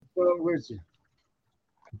with you.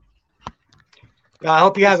 I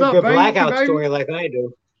hope you have What's a up, good blackout baby? story like I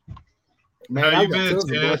do. Man, How I you got been, tons of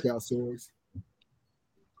Chad? blackout stories.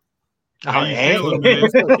 How Oh, you yeah. feeling, man?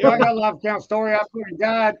 Yeah, I got a life account story. I put a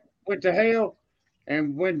guy went to hell,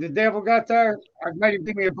 and when the devil got there, I made him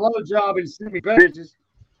give me a blowjob and send me bitches.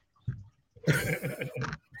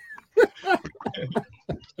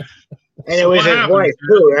 And So it was what his happened, wife Chad?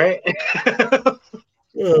 too, right?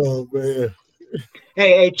 Oh man.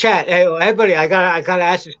 Hey, chat. Hey, everybody, I gotta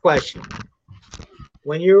ask this question.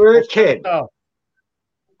 When you were a kid, Oh,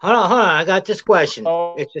 hold on. I got this question.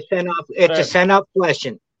 Oh, It's a send off. It's a that- send off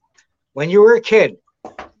question. When you were a kid,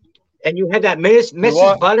 and you had that Mrs.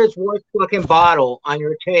 what? Buttersworth fucking bottle on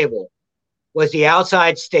your table, was the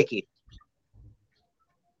outside sticky?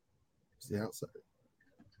 It's the outside.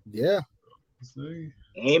 Yeah. See?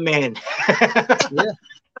 Amen. Yeah.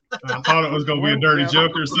 I thought it was going to be a dirty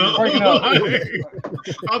joke or something. Breaking up. I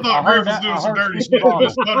I thought heard Griff was that- doing I some heard dirty Steve shit with Ballmer.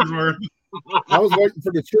 Miss Buttersworth. I was waiting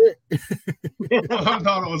for the trick. I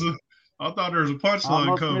thought there was a I punchline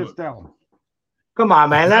must coming. missed that one. Come on,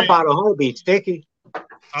 man. That Hey. bottle would be sticky.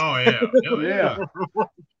 Oh yeah. Hell yeah. Yeah.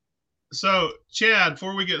 So, Chad,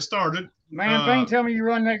 before we get started, Man, Bing, tell me you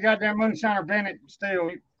run that goddamn Moonshiner Bennett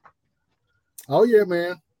still. Oh yeah,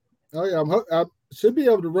 man. Oh yeah. I should be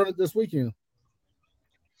able to run it this weekend.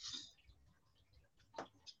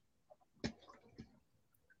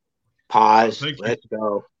 Pause. Thank you. Let's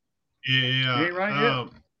go. yeah, You ain't running yet?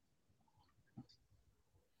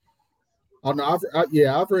 Oh no,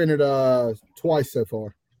 I've ran it twice so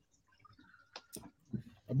far.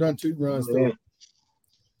 I've done 2 runs Yeah. through it.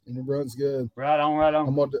 And it runs good. Right on.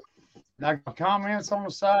 I'm on the, I got comments on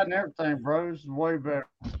the side and everything, bro. This is way better.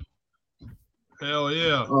 hell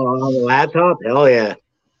yeah. Oh, on the laptop? Hell yeah.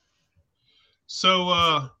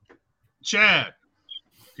 So, Chad,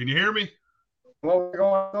 can you hear me? What we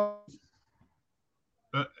going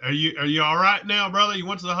Are you all right now, brother? You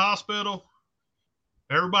went to the hospital?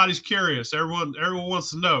 Everybody's curious. Everyone wants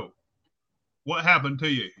to know what happened to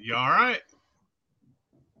you. You all right?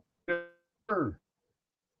 on?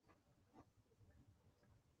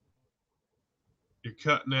 You're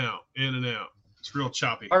cutting out, in and out. It's real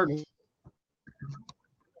choppy.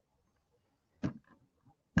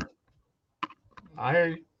 I hear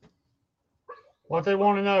you. What they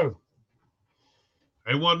want to know?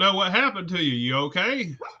 They want to know what happened to you. You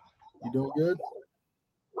okay? you doing good?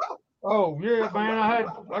 Oh yeah, man.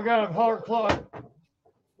 I got a heart clot.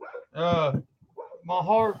 My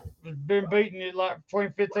heart has been beating it like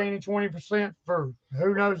between 15 and 20% for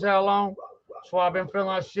who knows how long. That's why I've been feeling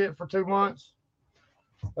like shit for 2 months.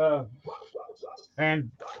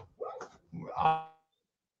 And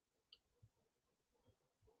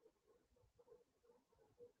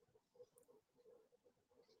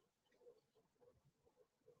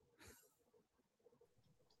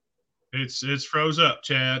It's froze up,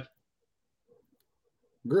 Chad.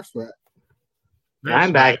 Griff's back.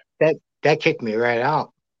 I'm back. That kicked me right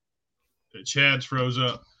out. Chad's froze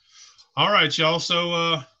up. All right, y'all.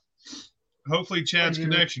 So hopefully Chad's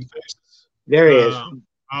connection fixes. There he is. All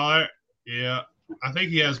right. Yeah. I think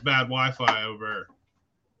he has bad Wi-Fi over there.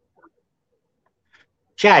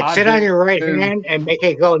 Chad, I sit on did your right too. hand and make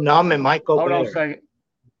it go numb. It might go hold on a better. second.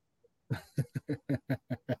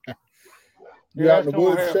 You out in the that's on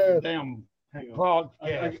woods, here. Chad? Damn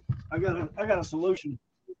podcast. I got a solution.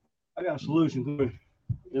 I got a solution.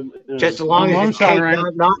 Just as long as it's K,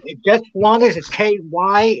 just as long as it's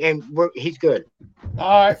KY and he's good.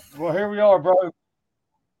 All right. Well, here we are, bro.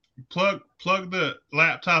 Plug the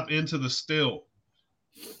laptop into the still.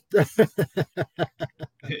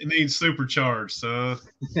 It needs supercharged, son.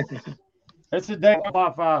 It's a damn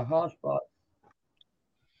Wi-Fi hotspot.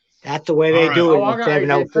 That's the way they All do it Oh, I in got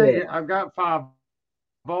 704. AT&T. I've got 5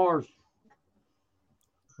 bars.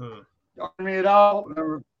 Huh. Don't me at all.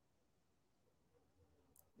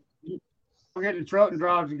 I'll get in the truck and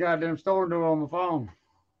drive to the goddamn store and do it on the phone.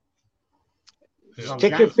 Yeah.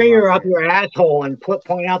 Stick your finger up your asshole and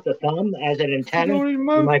point out the thumb as an antenna. You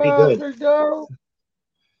might be good.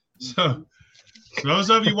 So, for those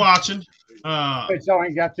of you watching, But y'all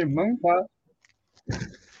ain't got them moon pies.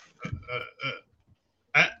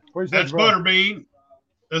 that's Butterbean.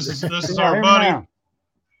 This is Yeah, our hear me buddy.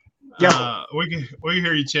 now. We can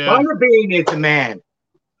hear you, Chad. ButterBean is the man.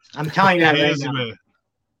 I'm telling you that He right is the now. man.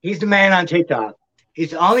 He's the man on TikTok.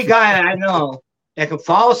 He's the only guy that I know that can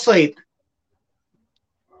fall asleep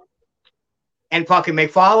and fucking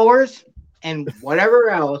make followers and whatever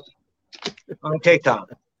else on TikTok.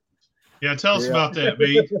 Yeah, tell us about that,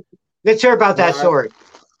 B. Let's hear about that All right. story.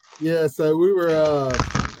 Yeah, so we were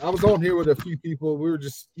I was on here with a few people. We were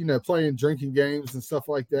just, playing drinking games and stuff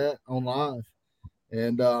like that on live.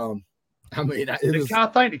 And I mean, I think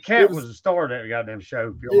the cat was the star of that goddamn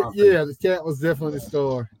show. Yeah, the cat was definitely the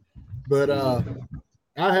star. But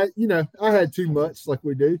I had too much, like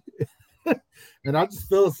we do. And I just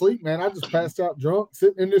fell asleep, man. I just passed out drunk,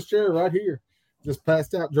 sitting in this chair right here. Just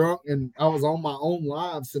passed out drunk, and I was on my own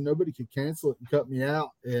live, so nobody could cancel it and cut me out.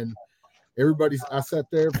 And I sat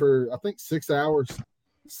there for, I think, 6 hours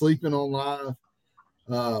sleeping on live.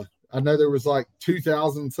 I know there was like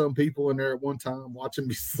 2,000 some people in there at one time watching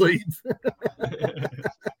me sleep.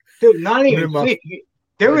 Dude, not even sleep.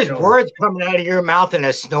 There was words coming out of your mouth in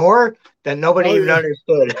a snore that nobody even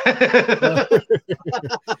understood.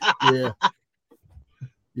 Yeah.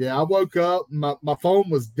 Yeah, I woke up. My phone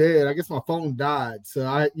was dead. I guess my phone died. So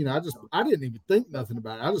I didn't even think nothing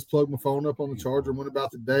about it. I just plugged my phone up on the charger, went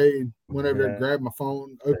about the day, and went over there, grabbed my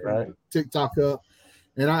phone, opened TikTok up,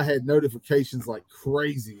 and I had notifications like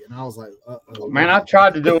crazy. And I was like, uh-oh. Man, I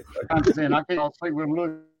tried to do it. I can't sleep with them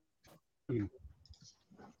looking.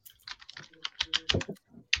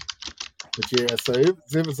 But yeah, so it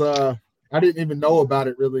was I didn't even know about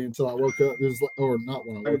it really until I woke up. It was or not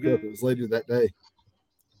when I woke up. It was later that day.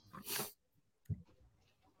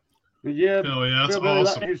 But yeah, hell yeah, that's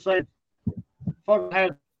awesome. Like you say, fucking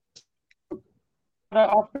had.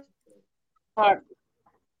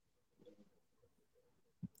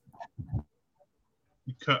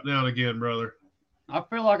 You cut down again, brother. I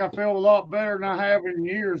feel like I feel a lot better than I have in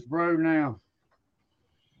years, bro. Now.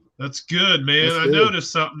 That's good, man. That's I good.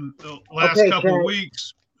 Noticed something the last couple of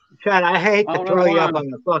weeks. Chad, I hate to throw you up on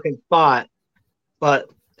the fucking spot, but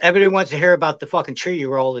everybody wants to hear about the fucking tree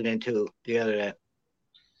you rolled it into the other day.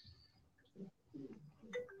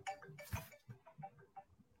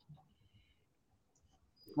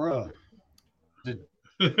 Bro.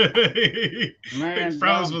 Man,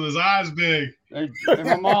 froze with his eyes big. At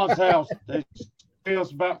my mom's house, it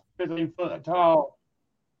feels about 15 foot tall.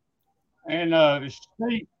 And it's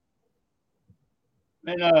steep.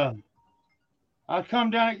 And I was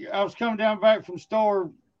coming down back from the store,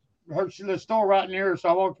 the store right near, so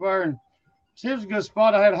I walked there and it was a good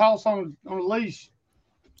spot. I had a house on a leash.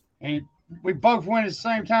 And we both went at the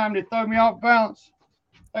same time. They threw me off balance.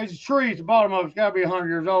 There's a tree at the bottom of it. It's got to be 100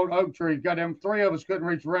 years old, oak tree. Goddamn, 3 of us couldn't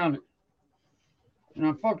reach around it. And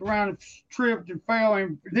I fucked around and tripped and fell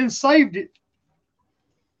and then saved it.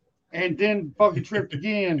 And then fucking tripped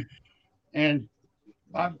again. And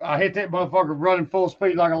I hit that motherfucker running full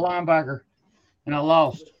speed like a linebacker. And I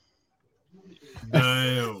lost.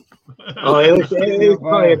 Damn. Oh, it was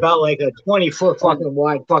probably about like a 20-foot fucking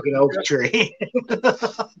wide fucking oak tree.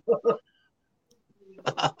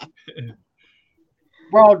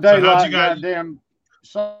 Broad daylight, goddamn.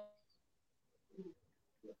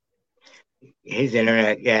 His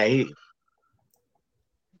internet, yeah.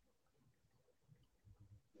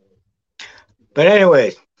 But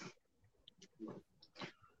anyways,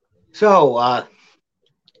 so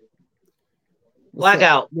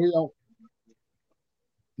blackout. Did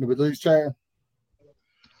we lose Chad?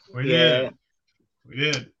 We did. We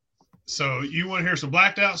did. So you want to hear some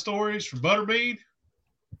blacked out stories from ButterBean?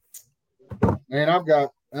 Man, I've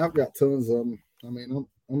got tons of them. I mean,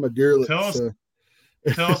 I'm a deerlet.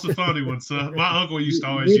 Tell us the funny one, son. My uncle used to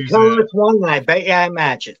always use tell that. us one, I bet you I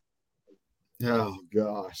match it. Oh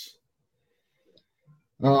gosh.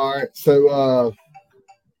 All right, so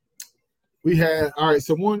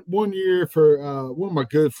so one year for one of my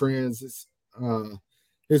good friends, it's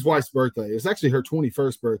his wife's birthday. It's actually her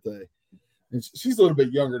 21st birthday, and she's a little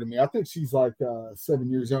bit younger than me. I think she's like 7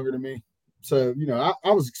 years younger than me. So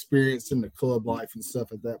I was experienced in the club life and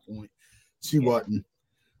stuff at that point. She wasn't.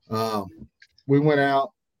 We went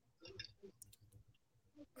out.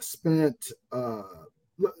 I spent.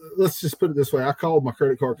 Let's just put it this way. I called my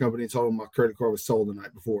credit card company and told them my credit card was sold the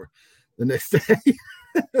night before. The next day,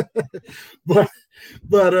 but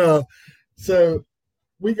so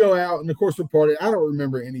we go out and of course we're partying. I don't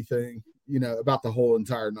remember anything, about the whole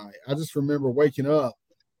entire night. I just remember waking up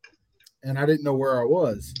and I didn't know where I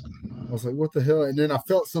was. I was like, what the hell? And then I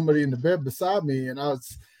felt somebody in the bed beside me and I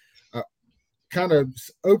kind of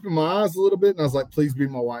opened my eyes a little bit and I was like, please be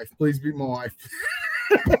my wife. Please be my wife.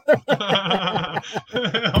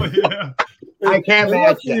 Hell yeah. I can't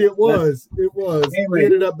imagine. It was. We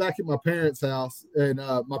ended up back at my parents' house, and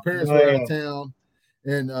my parents were out of town,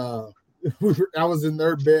 and I was in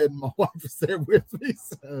their bed, and my wife was there with me.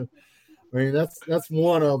 So, I mean, that's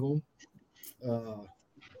one of them.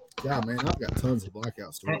 Yeah, man, I've got tons of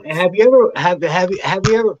blackout stories. Have you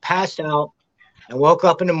ever passed out and woke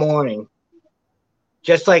up in the morning,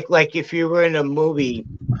 just like if you were in a movie,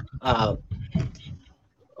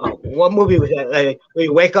 what movie was that? Like, where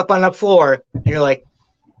you wake up on the floor and you're like,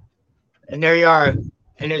 and there you are,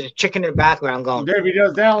 and there's a chicken in the background going. Debbie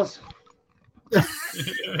Does Dallas.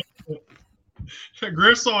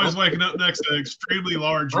 Griff's always waking up next to extremely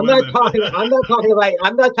large I'm women. not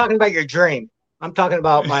talking about your dream. I'm talking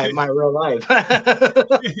about my real life.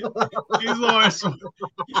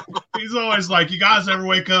 he's always like, you guys ever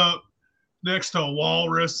wake up next to a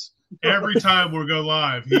walrus? Every time we go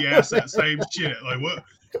live, he asks that same shit. Like what?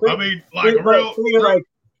 I mean, like real. Like,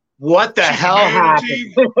 what the hell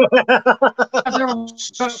happened?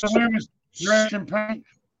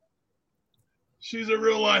 She's a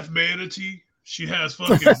real life manatee. She has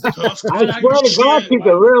fucking tusks. I swear to God, she's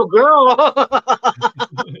a real girl.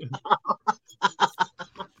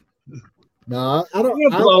 No, I've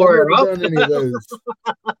never done any of those.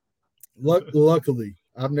 Luckily,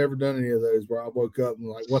 I've never done any of those where I woke up and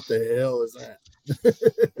like, what the hell is that?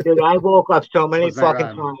 Dude, I woke up so many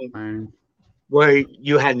fucking times where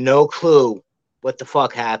you had no clue what the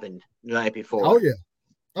fuck happened the night before. Oh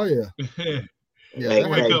yeah. Yeah,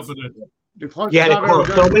 wake up you had to call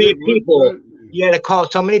so many people. You had to call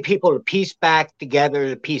so many people to piece back together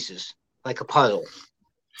the pieces like a puzzle.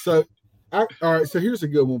 So, all right. So here's a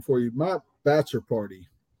good one for you. My bachelor party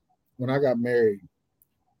when I got married.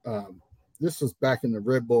 This was back in the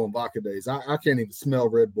Red Bull and vodka days. I can't even smell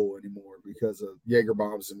Red Bull anymore because of Jaeger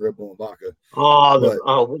bombs and Red Bull and vodka.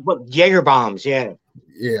 What Jaeger bombs? Yeah.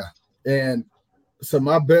 Yeah. And so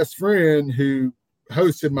my best friend who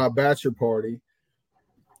hosted my bachelor party,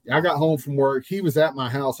 I got home from work. He was at my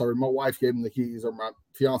house. My wife gave him the keys, or my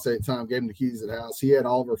fiance at the time gave him the keys at the house. He had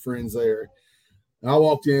all of her friends there. And I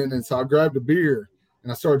walked in, and so I grabbed a beer,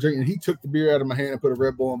 and I started drinking. He took the beer out of my hand and put a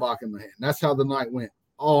Red Bull and vodka in my hand. That's how the night went,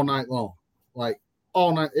 all night long. Like,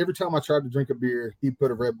 all night. Every time I tried to drink a beer, he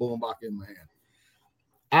put a Red Bull and vodka in my hand.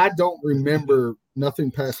 I don't remember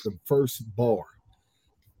nothing past the first bar.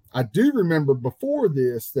 I do remember before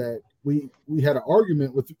this that we had an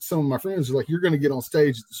argument with some of my friends. Like, you're going to get on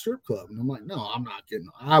stage at the strip club. And I'm like, no,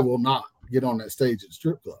 I will not get on that stage at the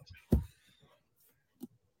strip club.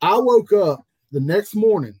 I woke up the next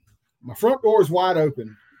morning. My front door is wide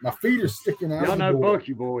open. My feet are sticking out. Y'all know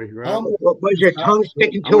Bucky Boy, right? Was your tongue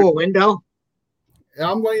sticking to a window?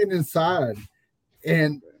 I'm laying inside,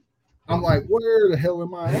 and I'm like, where the hell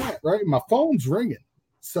am I at? Right? My phone's ringing.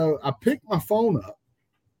 So I pick my phone up,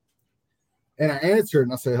 and I answer,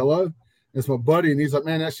 and I say, hello? It's my buddy, and he's like,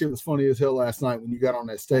 man, that shit was funny as hell last night when you got on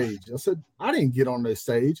that stage. I said, I didn't get on that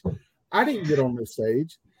stage.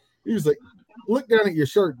 He was like, look down at your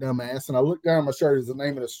shirt, dumbass. And I looked down at my shirt as the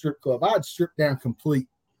name of the strip club. I had stripped down complete.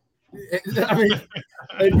 I mean,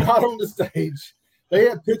 they got on the stage. They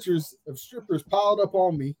had pictures of strippers piled up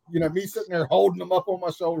on me. You know, me sitting there holding them up on my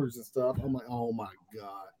shoulders and stuff. I'm like, oh my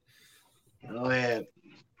God. Oh yeah.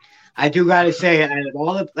 I do gotta say, out of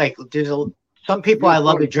all the some people I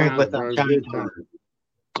love to drink with on time,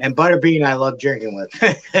 and Butterbean I love drinking with.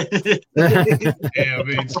 Yeah,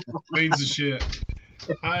 beans the shit.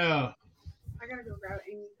 I gotta go grab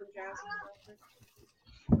Amy from Jazz.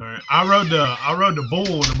 All right, I rode the bull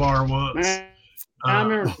in the bar once. Man, I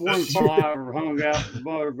remember one time I hung out with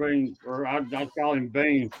Butterbean, or I call him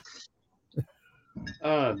Bean.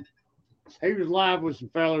 He was live with some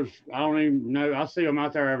fellas. I don't even know. I see him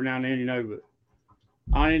out there every now and then, you know, but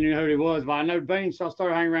I didn't know who he was. But I know Bean, so I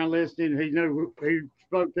started hanging around listening. He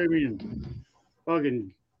spoke to me, and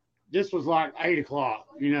fucking, this was like 8 o'clock,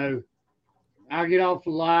 you know. I get off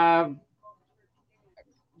the live.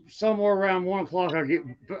 Somewhere around 1 o'clock,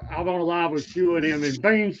 I'm on a live with Q and him, and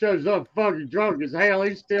Bean shows up fucking drunk as hell.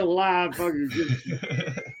 He's still alive, fucking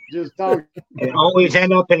just talking. They always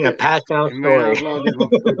end up in a passed out story.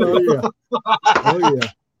 Oh yeah.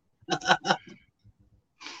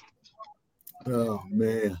 Oh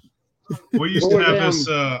man. We used to have this.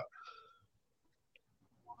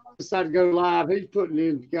 Decided to go live. He's putting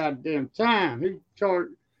in goddamn time. He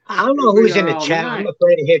charged. I don't know who's in the chat. I'm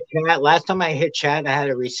afraid to hit chat. Last time I hit chat, I had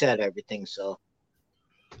to reset everything. So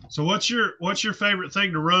what's your favorite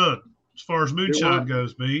thing to run as far as moonshine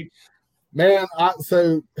goes, B? Man,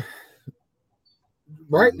 so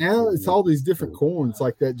right now it's all these different corns,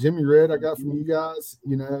 like that Jimmy Red I got from you guys.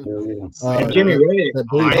 You know, Jimmy Red. That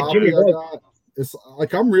blue hoppy I got. It's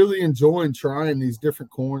like I'm really enjoying trying these different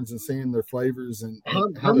corns and seeing their flavors and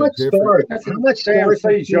how much starch. How much starch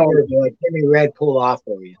did Jimmy Red pull off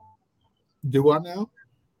for you? Do I now?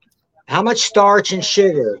 How much starch and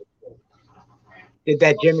sugar did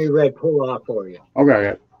that Jimmy Red pull off for you?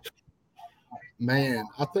 Okay. Man,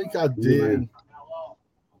 I think I did.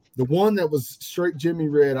 The one that was straight Jimmy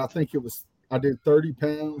Red, I think I did 30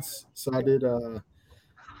 pounds. So I did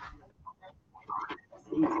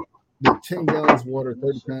did 10 gallons of water,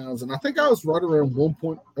 30 pounds, and I think I was right around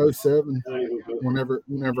 1.07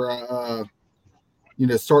 whenever I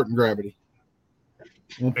starting gravity.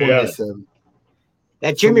 1.07.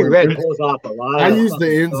 That Jimmy Red pulls off a lot. I use the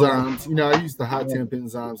enzymes. I use the high temp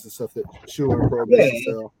enzymes and stuff that Schuler and Prohibition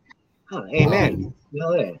sell. Oh, amen.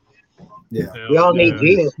 Yeah. We all need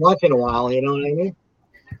Jesus once in a while. You know what I mean?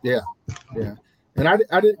 Yeah. And I did,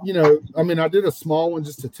 I did a small one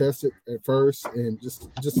just to test it at first, and just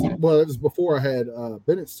it was before I had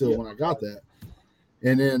Bennett still when I got that,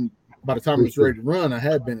 and then by the time it was ready to run, I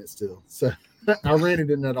had Bennett still, so I ran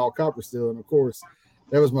it in that all copper still, and of course,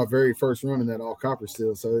 that was my very first run in that all copper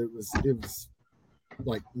still, so it was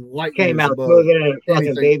like lightning came out above smoother than a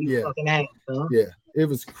fucking baby yeah. fucking ass, huh? Yeah, it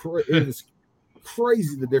was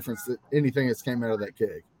crazy the difference that anything that's came out of that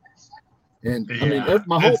keg. And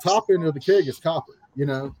my whole top end of the keg is copper.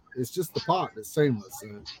 It's just the pot that's stainless.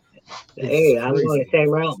 Hey, I'm going the same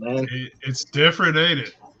route, man. It's different, ain't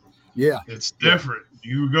it? Yeah, it's different.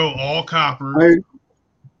 You go all copper.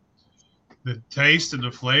 The taste and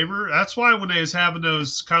the flavor. That's why when they was having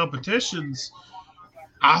those competitions,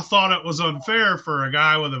 I thought it was unfair for a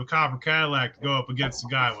guy with a copper Cadillac to go up against a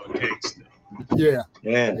guy with a keg still. Yeah.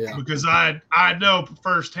 Because I know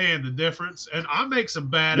firsthand the difference, and I make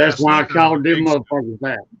some badass. That's why I called them motherfuckers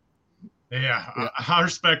that. Yeah, I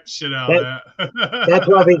respect the shit out of that. That's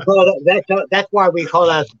why we call it. That's why we call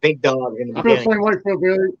us big dogs in the I feel the beginning. same way for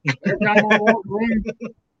Billy. Every time I walk the room,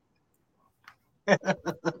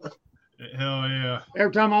 Hell yeah!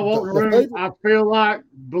 every time I walk the room, I feel like,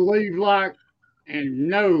 believe like, and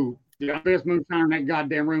know that I'm the best moonshiner in that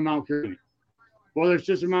goddamn room. I don't care. Whether it's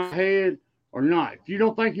just in my head or not. If you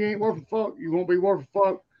don't think you ain't worth a fuck, you won't be worth a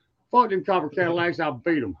fuck. Fuck them copper Cadillacs, I'll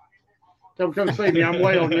beat them. Tell them come see me. I'm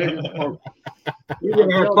well, nigga. You're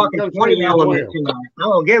gonna have fucking 20 elements tonight. I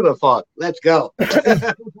don't give a fuck. Let's go. You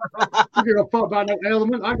give a fuck about no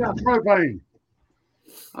element. I got propane.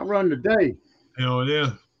 I run the day. Hell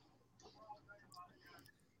yeah.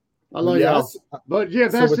 I love y'all. But yeah,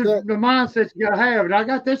 that's the mindset you gotta have. And I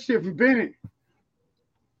got that shit from Bennett.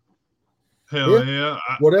 Hell yeah.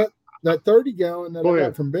 Well, that 30 gallon that I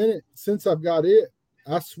got from Bennett, since I've got it,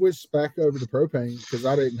 I switched back over to propane because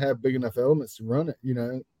I didn't have big enough elements to run it,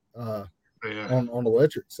 on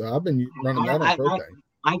electric. So I've been running that on propane.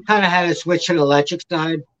 I kind of had to switch to the electric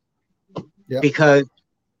side because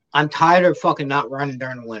I'm tired of fucking not running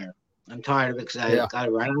during the winter. I'm tired of it because I got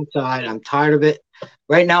to run outside. I'm tired of it.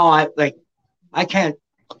 Right now, I can't.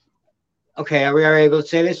 Okay, are we able to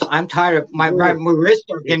say this? I'm tired of my wrists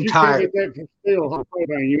are getting tired. You know what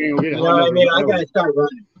I mean? I gotta start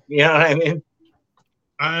running. You know what I mean?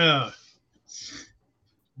 What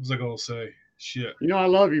was I gonna say? Shit. I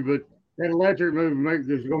love you, but that electric move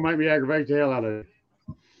is gonna make me aggravate the hell out of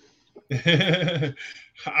it.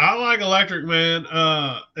 I like electric, man.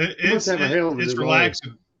 It's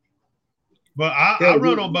relaxing. But I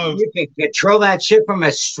run on both. You can control that shit from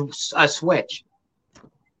a switch.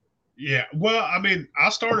 Yeah, well, I mean, I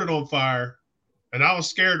started on fire, and I was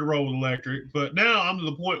scared to roll with electric, but now I'm to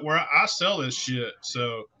the point where I sell this shit,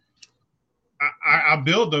 so I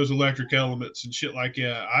build those electric elements and shit like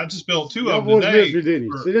that. I just built 2 of them today. See,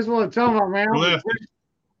 this is what I'm talking about, man.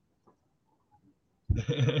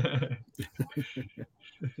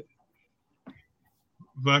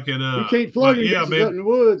 Fucking you can't float man. In the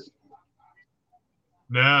woods.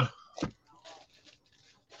 Nah.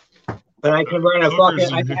 But I can run a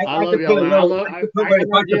fucking. I can put a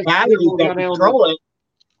bunch of batteries that control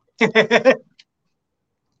it.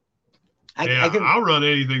 I'll run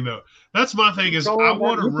anything though. That's my thing. Is I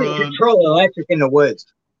want to run control electric in the woods.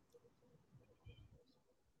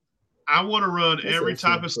 I want to run every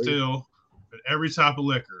type of still, and every type of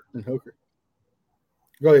liquor.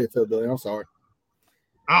 Go ahead, Phil Billy. I'm sorry.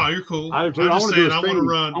 Oh, you're cool. I'm just saying. I want to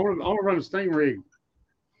run. I want to run a steam rig.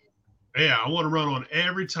 Yeah, I want to run on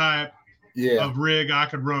every type of rig I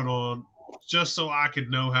could run on, just so I could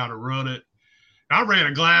know how to run it. I ran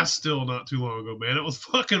a glass still not too long ago, man. It was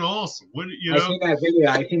fucking awesome. I seen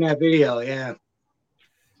that video. Yeah.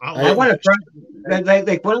 I want to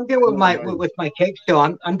like what I'm doing with my cake still.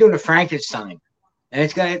 I'm doing a Frankenstein,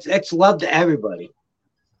 and it's love to everybody.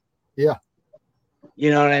 Yeah.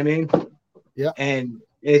 You know what I mean? Yeah. And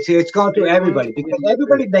it's going through everybody because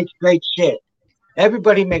everybody makes great shit.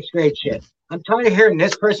 Everybody makes great shit. I'm tired of hearing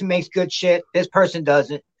this person makes good shit, this person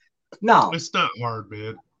doesn't. No. It's not hard,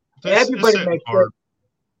 man. Everybody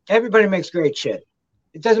makes great shit.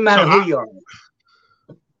 It doesn't matter who you are.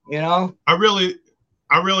 I really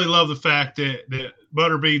love the fact that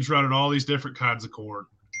ButterBean's running all these different kinds of corn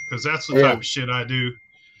because that's the type of shit I do.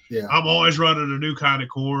 Yeah. I'm always running a new kind of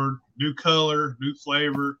corn, new color, new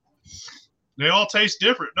flavor. They all taste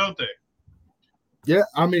different, don't they? Yeah,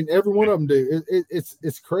 I mean, every one of them do.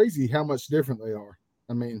 It's crazy how much different they are.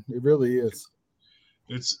 I mean, it really is.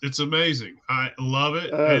 It's amazing. I love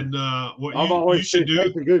it. And what I've you always should do, a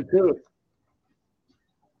good cook.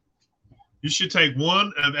 you should take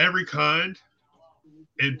one of every kind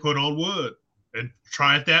and put on wood and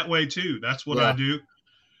try it that way too. That's what I do.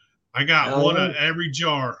 I got one of every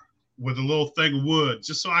jar with a little thing of wood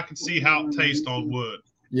just so I can see how it tastes on wood.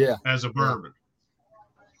 Yeah. As a bourbon.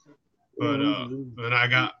 But and I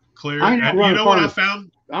got clear. You know what I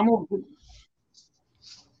found?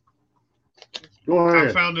 Go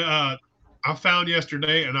ahead. I found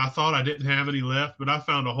yesterday, and I thought I didn't have any left, but I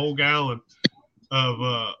found a whole gallon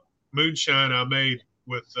of moonshine I made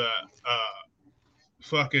with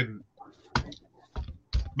fucking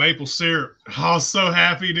maple syrup. I was so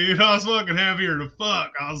happy, dude. I was fucking happier than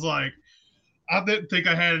fuck. I was like, I didn't think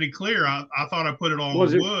I had any clear. I thought I put it all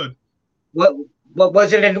on wood. What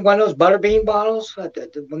was it in one of those ButterBean bottles? Well,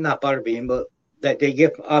 not ButterBean, but that they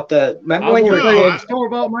give off the. Remember when you were kids?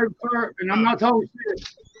 Store-bought maple syrup, and I'm not talking shit.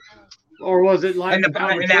 Or was it like? And the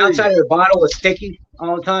outside of the bottle was sticky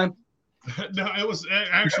all the time. No, it was an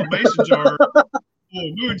actual mason jar full of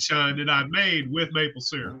moonshine that I made with maple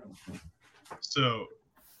syrup. So,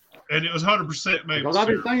 and it was 100% maple syrup. Because I've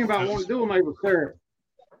been thinking about wanting to do a maple syrup.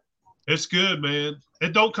 It's good, man.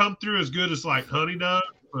 It don't come through as good as like honey does,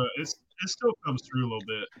 but it still comes through a little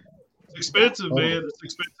bit. It's expensive, man. It's an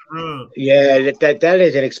expensive run. Yeah, that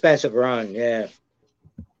is an expensive run. Yeah.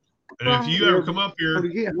 And if you ever come up here, to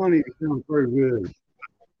get honey, it sounds pretty good.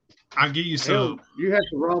 I'll give you some. Hell, you have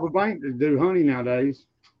to rob a bank to do honey nowadays.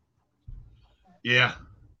 Yeah.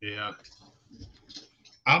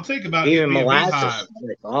 I'm thinking about even getting molasses.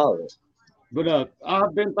 All of it. But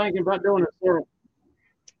I've been thinking about doing it for.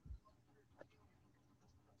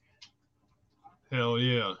 Hell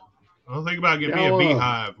yeah. I'm thinking about getting me a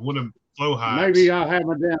beehive, one of them flow hives. Maybe I'll have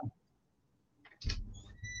my damn.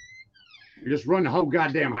 You just run the whole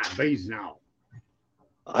goddamn bees now.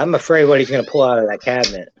 I'm afraid what he's going to pull out of that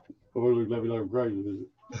cabinet. Oh, it looks like crazy,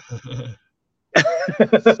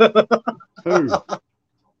 Who?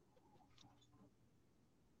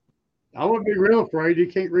 I wouldn't be real afraid. You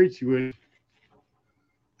can't reach you with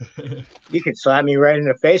it. You can slap me right in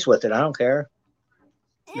the face with it. I don't care.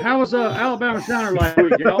 How was Alabama Shiner last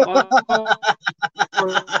week, y'all?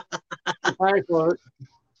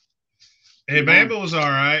 Hey, Bamba was all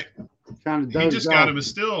right. He just got him a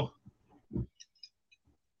still.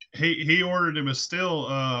 He ordered him a still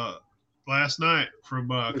last night from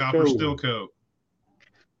Copper Still Co.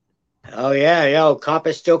 Oh yeah, yo,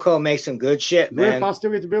 Copper Still Co. makes some good shit, man. If I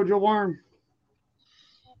still get to build your worm.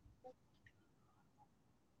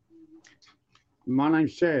 My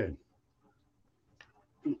name's Chad.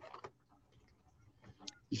 You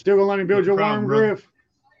still gonna let me build your worm, Griff?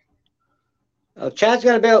 Oh, Chad's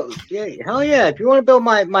gonna build. Yeah, hell yeah! If you want to build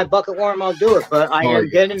my bucket worm, I'll do it. But I am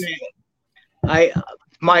getting it.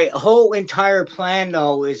 My whole entire plan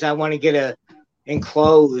though is I want to get a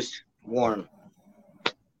enclosed worm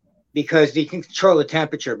because you can control the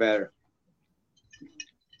temperature better.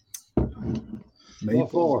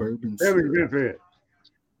 Maple bourbon syrup.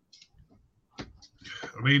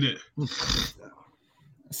 I mean it.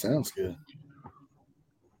 Sounds good.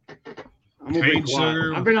 I'm gonna be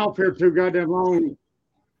quiet. I've been off here too goddamn long,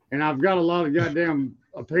 and I've got a lot of goddamn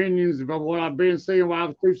opinions about what I've been seeing while I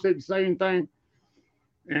was too sick to say anything.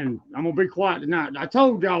 And I'm gonna be quiet tonight. I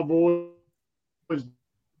told y'all boys,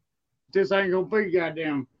 this ain't gonna be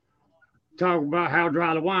goddamn talking about how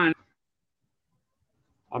dry the wine.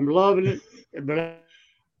 I'm loving it, but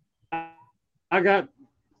I got.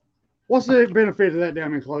 What's the benefit of that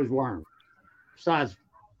damn enclosed worm? Besides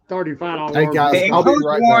 $35. Hey guys, I'll be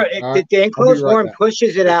right back. Right. The enclosed worm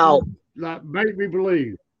pushes it out. Like, make me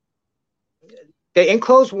believe. The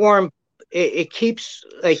enclosed worm, it keeps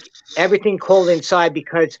like everything cold inside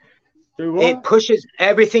because it pushes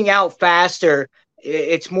everything out faster.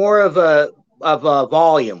 It's more of a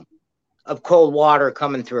volume of cold water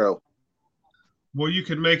coming through. Well, you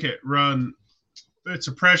can make it run. It's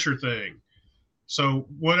a pressure thing. So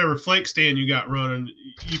whatever flake stand you got running,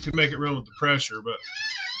 you can make it run with the pressure. But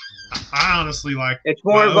I honestly like. It's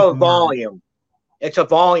more of a volume. It's a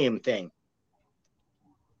volume thing.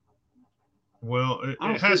 Well,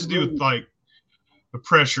 it has to do with like the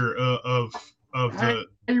pressure of the.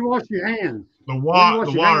 How you wash your hands? The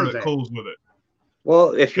water that cools with it.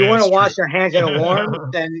 Well, if you want to wash your hands in a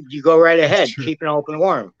warm, then you go right ahead, keep an open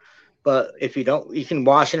worm. But if you don't, you can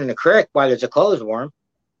wash it in the creek while there's a closed worm.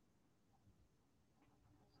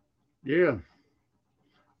 Yeah.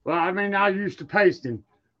 Well, I mean, I used to pasting.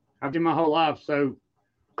 I did my whole life, so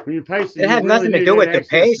When you're pasting, It had nothing to do with the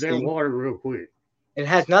pasting. Water real quick. It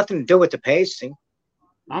has nothing to do with the pasting.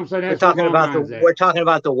 I'm saying that's we're talking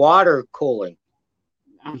about the water cooling.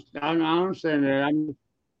 I understand that.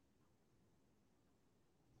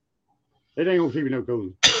 It ain't gonna keep you no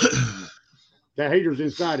cooling. That heater's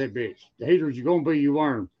inside that bitch. The heater's gonna be your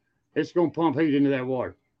worm. It's gonna pump heat into that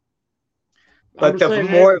water. But the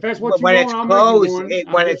more when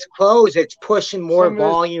it's closed, it's pushing more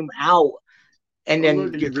volume out, and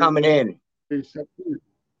then you're coming in.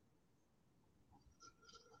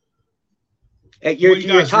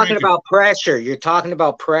 You're talking about pressure. You're talking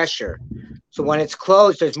about pressure. So when it's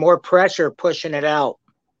closed, there's more pressure pushing it out.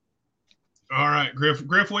 All right, Griff.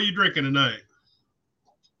 Griff, what are you drinking tonight?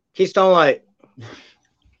 Keystone Light.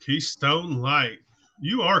 Keystone Light.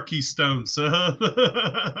 You are Keystone, son.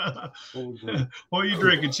 What are you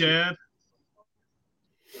drinking, Chad?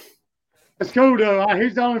 That's cool, though.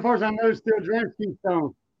 He's the only person I know still drinks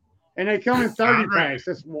Keystone. And they come in 30 packs.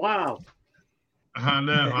 That's wild. I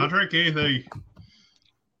know. I drink anything.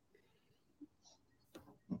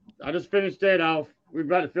 I just finished that off. We're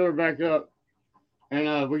about to fill her back up.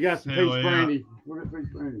 And we got some peach brandy. What is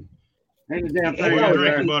peach brandy? And the damn thing. What are you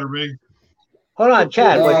drinking, ButterBean? Hold on,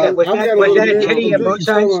 Chad. Was that a Titty and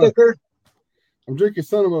Moonshine sticker? I'm drinking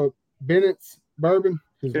some of a Bennett's bourbon,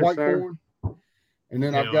 his white corn. And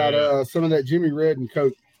then I've got some of that Jimmy Red and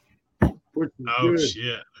Coke. Oh,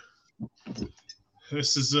 shit.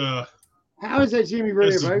 This is how is that Jimmy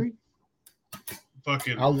Red, baby?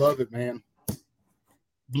 Fucking I love it, man.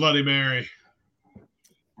 Bloody Mary.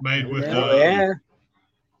 Made with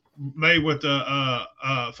made with the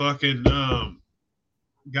fucking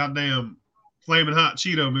goddamn flaming hot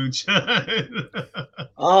Cheeto moonshine.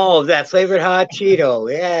 Oh, that flavored hot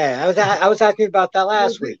Cheeto. Yeah. I was talking about that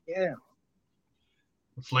last week. Yeah.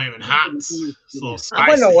 Flaming hot. It's a little spicy. I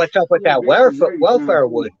want to know what's up with that welfare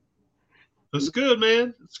wood. It's good,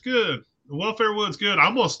 man. It's good. The welfare wood's good.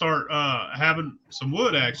 I'm gonna start having some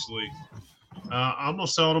wood actually. I'm gonna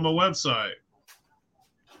sell it on my website.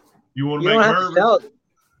 You want to make bourbon?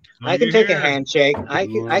 I can take a handshake. I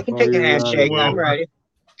can take a handshake. I'm ready.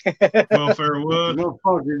 Welfare wood. No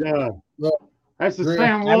fucking that's the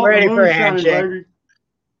same. I'm ready for a handshake.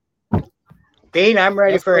 Bean, I'm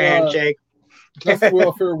ready for a handshake. That's the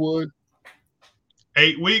welfare wood.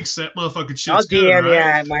 8 weeks, that motherfucking shit's I'll DM you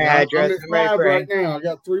at my address. I'm ready for right now. I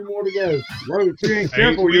got 3 more to go. Bro, if you ain't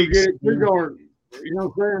careful, you get it too dark. You know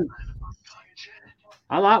what I'm saying?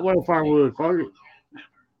 I like welfare wood. Fuck it.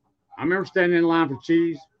 I remember standing in line for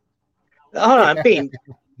cheese. Hold on,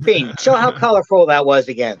 Bean. Show how colorful that was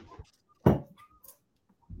again.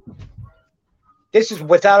 This is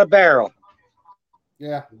without a barrel.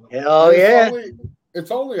 Yeah. Hell yeah.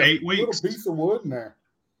 It's only a 8 weeks. Little piece of wood in there.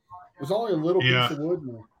 There's only a little piece of wood in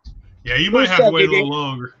there. Yeah, you might have to wait a little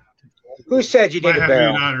longer. Who said you need a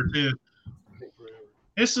barrel? 9 or 10.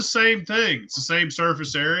 It's the same thing. It's the same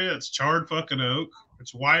surface area. It's charred fucking oak.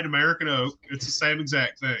 It's white American oak. It's the same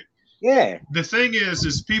exact thing. Yeah. The thing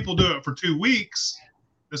is people do it for 2 weeks.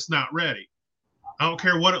 It's not ready. I don't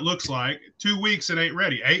care what it looks like. 2 weeks, it ain't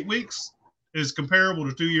ready. 8 weeks is comparable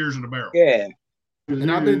to 2 years in a barrel. Yeah. And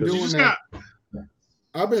I've been doing that.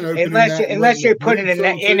 I've been opening unless you're putting it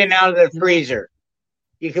in and out of the freezer.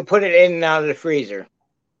 You can put it in and out of the freezer.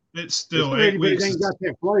 It's still 8 weeks. It ain't got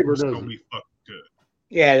that flavor, it's does gonna it? be fucking good.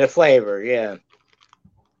 Yeah, the flavor. Yeah.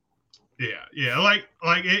 Yeah. Like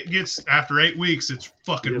it gets after 8 weeks, it's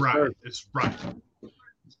fucking right. Sir. It's right.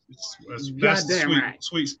 That's the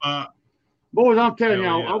sweet spot. Boys, I'm telling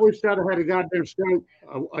y'all, yeah. I wish I'd have had a goddamn stroke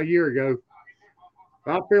a year ago.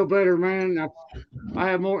 I feel better, man. I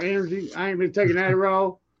have more energy. I ain't been taking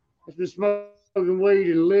Adderall. I've been smoking weed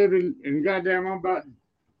and living, and goddamn, I'm about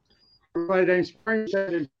everybody dang spring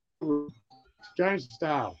change the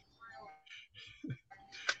style.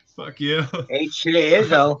 Fuck yeah. It sure is,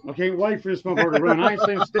 though. I can't wait for this motherfucker to run. I ain't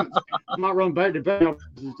seen stints. I might run back to back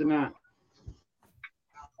tonight.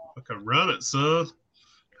 I can run it, son.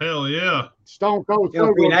 Hell yeah. Stone Cold.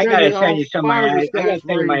 Yo, Green, I gotta send you some of my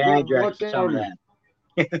address for some of that.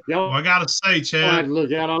 Well, I gotta say, Chad.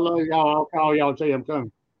 Look out! I love y'all. I'll call y'all. Tell you I'm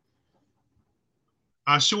coming.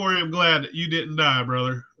 I sure am glad that you didn't die,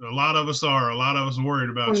 brother. A lot of us are. A lot of us are worried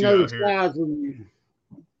about you out here.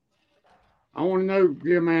 I want to know,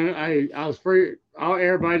 yeah, man. Hey, I was free.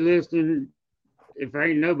 Everybody listening. If there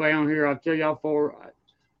ain't nobody on here, I'll tell y'all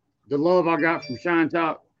the love I got from Shine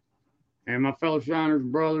Top and my fellow Shiners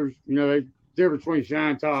and brothers. You know, the difference between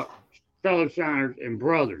Shine Top, fellow Shiners, and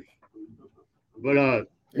brothers. But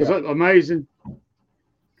it's amazing.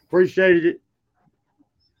 Appreciated it.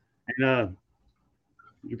 And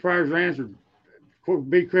your prayers are answered.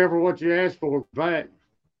 Be careful what you ask for back.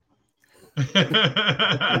 That's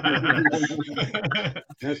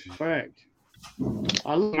a fact.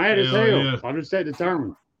 I look mad as hell. Yeah. I just that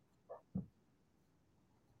determined.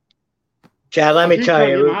 Chad, let me tell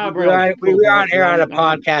you, we were on here on a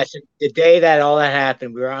I'm- podcast the day that all that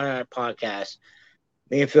happened. We were on a podcast.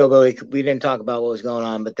 Me and Phil, we didn't talk about what was going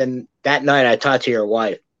on, but then that night I talked to your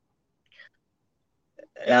wife,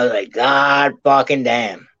 and I was like, God fucking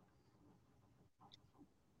damn.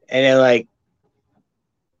 And then, like,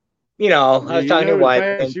 you know, I was talking to your wife.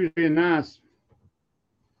 And, she was being nice.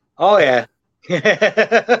 oh yeah.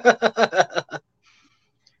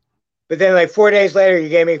 But then, like 4 days later, you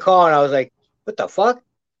gave me a call, and I was like, "What the fuck?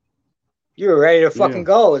 You were ready to fucking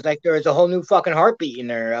go." It's like there was a whole new fucking heartbeat in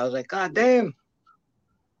there. I was like, "God damn."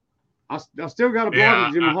 I still got a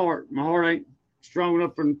blockage in my heart. My heart ain't strong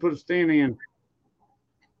enough for to put a stent in.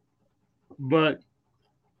 But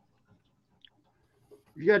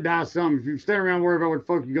you gotta die something. If you stay around worrying about what the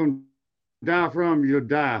fuck you're gonna die from, you'll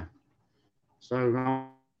die. So I'm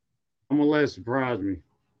gonna let it surprise me.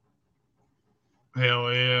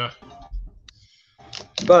 Hell yeah.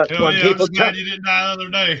 But Hell when yeah, people I'm glad you didn't die the other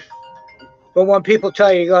day. but when people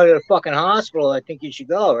tell you to go to the fucking hospital, I think you should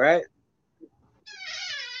go, right?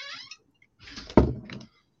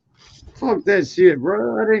 Fuck that shit,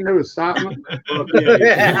 bro. That ain't no excitement. Fuck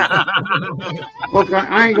Yeah. Look,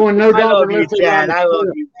 I ain't going no I love doctor you, unless they Chad. write I love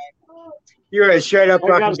me. you, man. You're a straight up I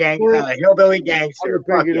got fucking a gang, script. hillbilly I gangster. can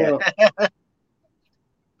Fuck pick it yeah. up.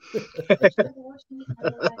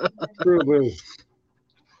 True,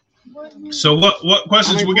 So what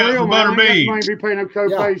questions we got for ButterBean? I ain't be paying no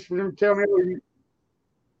co-pays for them to tell me.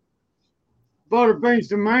 ButterBean's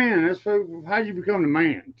the man. That's how you become the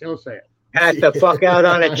man. Tell us that. Pass the fuck out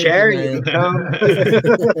on a chair. You become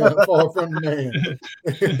far from the man.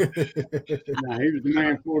 Nah, he was the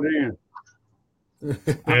man for then.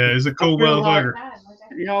 Yeah, he's a cool motherfucker.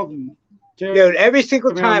 Y'all can tell Dude, every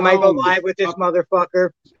single time I go live with this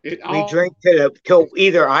motherfucker, we drink till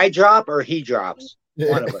either I drop or he drops.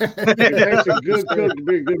 One of us. It takes a good cook to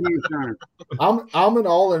be a good moonshiner. I'm an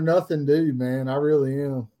all or nothing dude, man. I really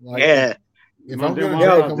am. Like, yeah. If I'm gonna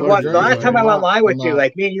Yo, drink, the last time I went live with you,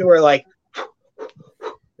 like me and you were like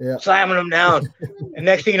slamming them down. And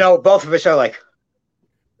next thing you know, both of us are like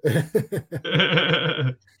me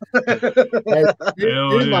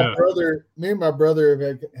and my brother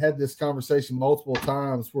have had this conversation multiple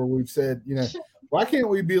times where we've said, you know, why can't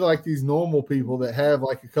we be like these normal people that have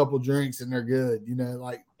like a couple drinks and they're good? You know,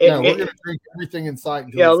 like we're gonna drink everything in sight.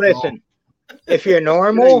 Yo, listen, if you're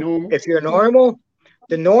normal,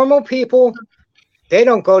 the normal people, they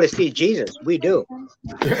don't go to see Jesus. We do. No,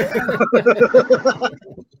 I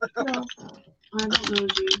don't know,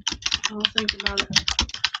 G. I'll think about it.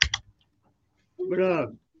 But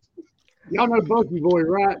y'all know Bucky Boy,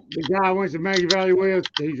 right? The guy I went to Maggie Valley with.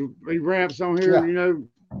 He raps on here, you know,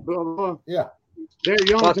 blah blah blah. Yeah.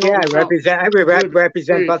 Fuck yeah, I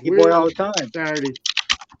represent Bucky Boy all the time. Saturday.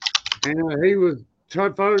 And he was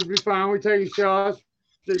photos be fine. We taking shots.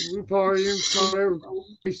 We partying.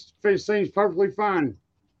 Seems perfectly fine.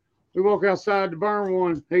 We walk outside to burn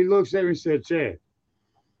one. He looks at me and said, "Chad,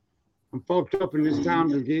 I'm fucked up and it's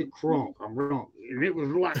time to get crunk. I'm drunk." And it was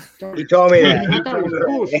like he told me that. I thought it was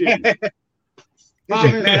bullshit. 5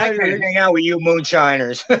 minutes Man, I later, can't hang out with you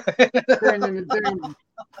moonshiners.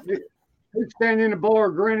 He's standing in the bar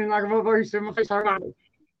grinning like a motherfucker. He said, "My face hurt."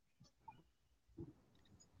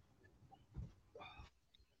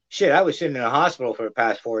 Shit, I was sitting in a hospital for the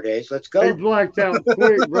past 4 days. Let's go. He blacked out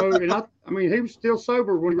quick, bro. And I mean, he was still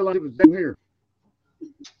sober when he realized it was down here.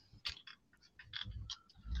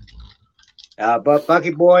 But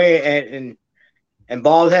Bucky Boy and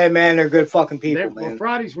Bald Head, man, they're good fucking people, man. Well,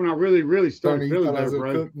 Friday's when I really started feeling better,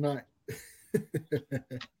 bro.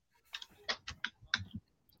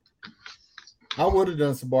 I would have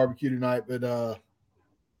done some barbecue tonight, but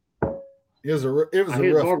it was a rough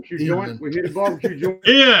barbecue joint. We hit a barbecue joint.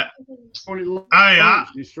 Yeah.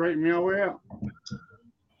 You straightened me all the way out.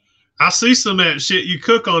 I see some of that shit you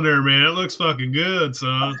cook on there, man. It looks fucking good,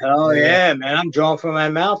 son. Oh yeah, man. I'm drawing from my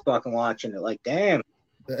mouth fucking watching it. Like, damn.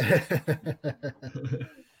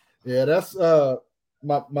 Yeah, that's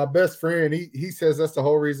my best friend. He says that's the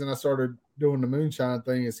whole reason I started doing the moonshine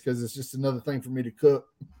thing is because it's just another thing for me to cook.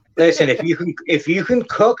 Listen, if you can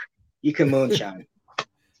cook, you can moonshine.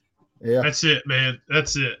 Yeah, that's it, man.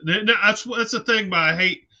 That's it. That's the thing. But I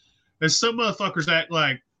hate. There's some motherfuckers act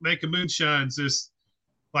like making moonshines just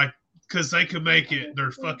like because they can make it.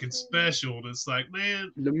 They're fucking special. And it's like,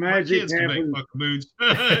 man, the magic kids can make fucking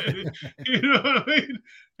moonshine. You know what I mean?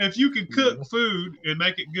 If you can cook food and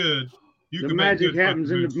make it good, You The can make magic good happens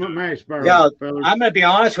fucking in the moonshine. mash burger, Yo, fellas. I'm gonna be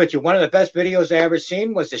honest with you. One of the best videos I ever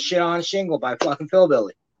seen was the shit on shingle by fucking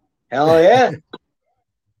Philbilly. Hell yeah.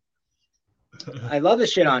 I love the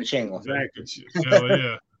shit on shingle. Exactly. Hell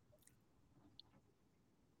yeah.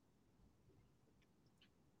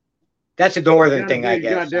 That's a northern Gotta thing, be I the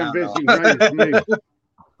guess. goddamn I best don't ingredients for me.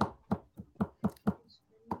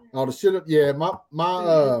 Oh, the shit. Yeah, my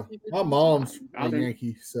mom's I a think-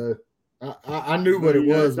 Yankee, so I knew what it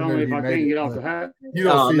was It's only whenever if he I made can't it. get off the but house. You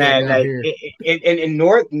don't Oh see man, that down like, here. in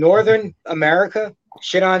northern America,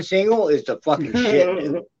 shit on single is the fucking shit.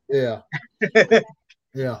 Dude. Yeah,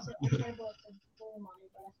 yeah.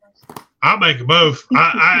 I'll make both.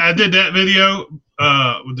 I did that video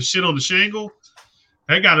with the shit on the shingle.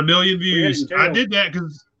 That got 1 million views. tell. I did that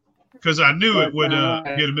because I knew it would get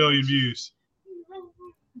 1 million views.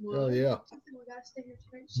 Oh yeah.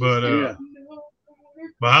 But Yeah.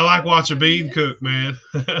 but I like watching Bean cook, man.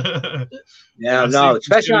 Yeah, I no, see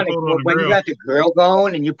especially on shit put on the when you grill. got the grill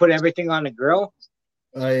going and you put everything on the grill.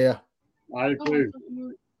 Oh yeah. I do.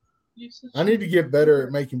 I need to get better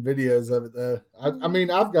at making videos of it though. I mean,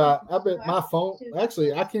 I bet my phone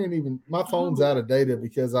actually I can't even my phone's out of data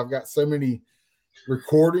because I've got so many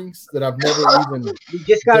recordings that I've never even You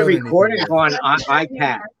just got to done record anything it on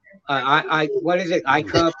iPad. What is it?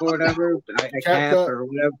 iCup or whatever? Cap or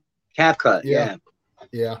whatever. CapCut, yeah.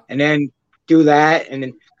 Yeah. And then do that, and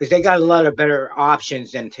then because they got a lot of better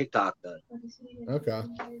options than TikTok does. Okay.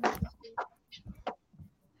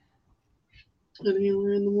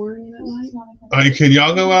 In the morning that night. Hey, can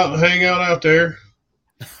y'all go out and hang out there?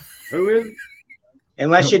 Who is it?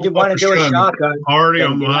 Unless you want to do a shotgun. Party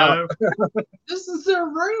then on get out. live. This is their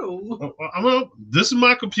room. This is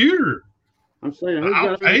my computer. I'm saying, who's I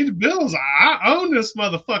got paid the bills. I own this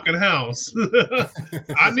motherfucking house.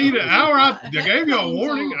 I need an hour. I gave you a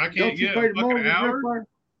warning. I Don't can't you get pay a the fucking mortgage hour. there?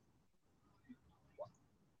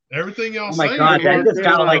 Everything y'all Oh say. my god, that just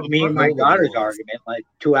sounded like me and my motherfucker. daughter's argument like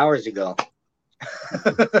 2 hours ago.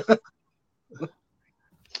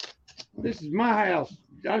 This is my house.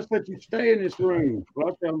 I just let you stay in this room.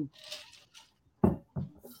 Welcome.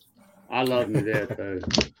 I love him to death, though.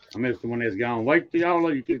 I miss the one that's gone. Wait till y'all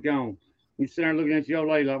ladies get gone. You sit there looking at your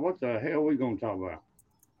lady like, what the hell are we going to talk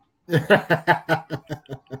about?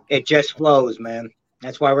 It just flows, man.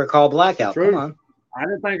 That's why we're called Blackout. True. Come on. I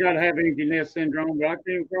didn't think I'd have empty nest syndrome, but I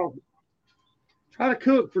came across it. Try to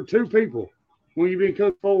cook for 2 people when you've been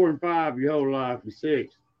cooked 4 and 5 your whole life and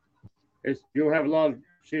 6. You'll have a lot of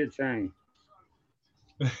shit change.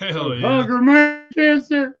 Hell yeah. Hunger man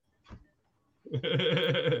cancer.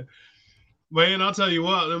 Man, I'll tell you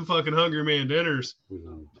what, them fucking Hungry Man dinners.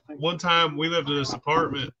 One time we lived in this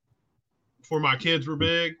apartment before my kids were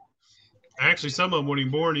big. Actually, some of them weren't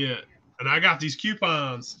even born yet. And I got these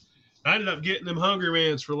coupons. I ended up getting them Hungry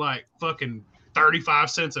Mans for like fucking 35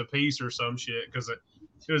 cents a piece or some shit because it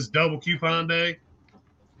was double coupon day.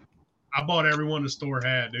 I bought every one the store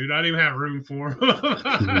had, dude. I didn't even have room for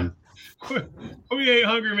them. We ate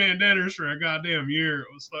Hungry Man dinners for a goddamn year. It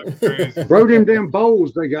was fucking crazy. Bro, them damn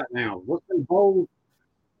bowls they got now. What's them bowls?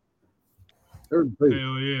 Hell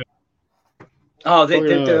yeah. Oh,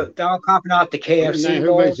 they're all copping off the KFC Who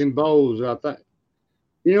bowls. makes them bowls? I think.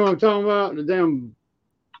 You know what I'm talking about? The damn.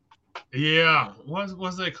 Yeah.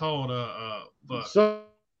 What's they called? So,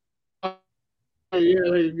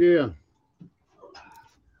 yeah.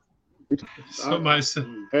 Somebody said.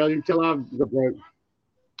 Hell, you tell I've the bloke.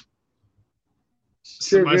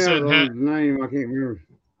 Somebody said his name. I can't remember.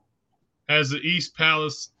 Has the East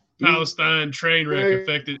Palestine train wreck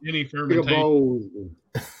affected any fermentation?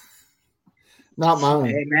 Not mine.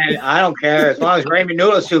 Hey man, I don't care as long as ramen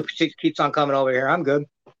noodle soup keeps on coming over here. I'm good.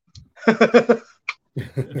 That's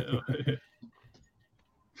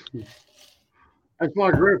my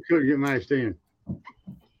grip could get mashed in.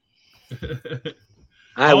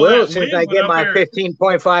 I will as soon as I get my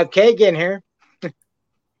 15.5 keg in here.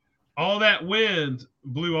 All that wind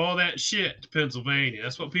blew all that shit to Pennsylvania.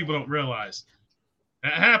 That's what people don't realize.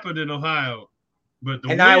 That happened in Ohio, but the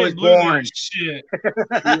wind I was blew born. that shit.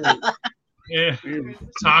 Yeah,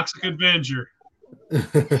 Toxic Avenger.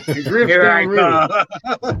 Here I come.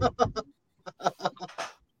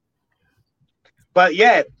 But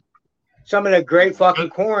yeah, some of the great fucking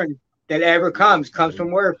corn that ever comes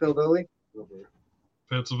from where, Phil Billy?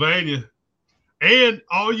 Pennsylvania. And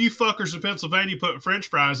all you fuckers in Pennsylvania put French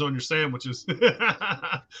fries on your sandwiches.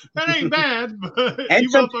 That ain't bad, but and you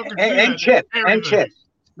motherfuckers do and that. chips. Everything. And chips.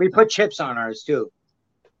 We put chips on ours too.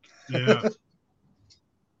 Yeah.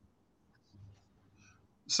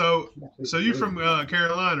 So you from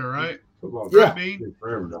Carolina, right? Yeah. Bean?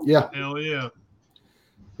 Yeah. Hell yeah.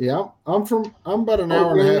 Yeah, I'm about an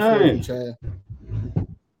hour and a half away from Chad.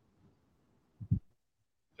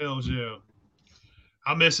 Hells yeah.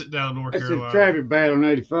 I miss it down North That's Carolina. a traffic bad on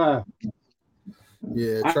 85.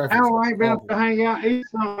 Yeah, traffic. I ain't been up to hang out eat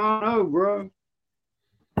something. I don't know, bro.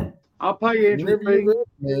 I'll pay you entry fee.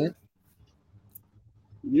 Man.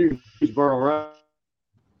 You Greensboro, right?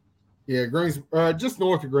 Yeah, just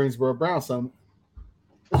north of Greensboro, Brown Summit.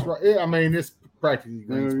 That's right. Yeah, I mean, it's practically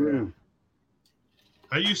Greensboro. Yeah.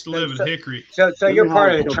 I used to live in Hickory. So you're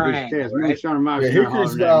part of the triangle, right? Yeah,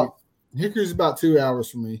 Hickory's about 2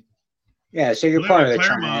 hours from me. Yeah, so you're part of the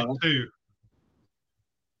Claremont triangle too.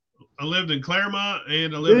 I lived in Claremont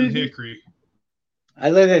and I lived in Hickory. I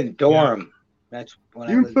live in Durham. Yeah. That's when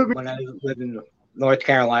I lived in North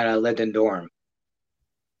Carolina. I lived in Durham.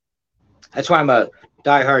 That's why I'm a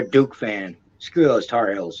diehard Duke fan. Screw those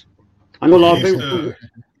Tar Heels. I know a lot of people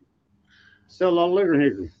sell a lot of liquor in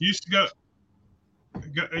Hickory.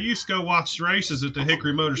 I used to go watch races at the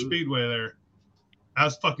Hickory Motor Speedway there. That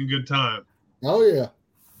was a fucking good time. Oh yeah.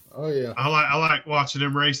 I like watching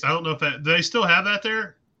them race. I don't know if do they still have that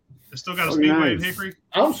there? They still got a speedway in Hickory?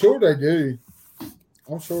 I'm sure they do.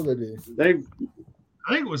 I think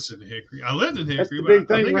it was in Hickory. I lived in Hickory. That's the big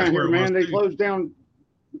thing around here, man. They closed down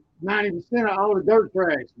 90% of all the dirt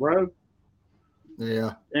tracks, bro.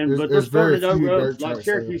 Yeah. But they're starting to open up. Like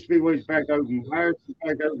Cherokee Speedway's back open. Harrison's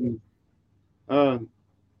back open.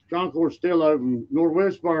 Concourse still open.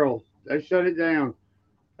 Northwestboro, they shut it down.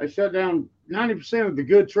 They shut down 90% of the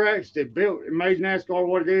good tracks that built and made NASCAR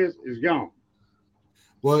what it is gone.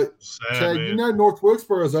 Well, Chad, you know North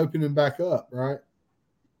Wilkesboro is opening back up, right?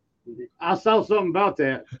 I saw something about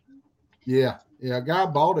that. Yeah. A guy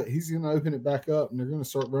bought it. He's going to open it back up, and they're going to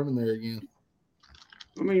start running there again.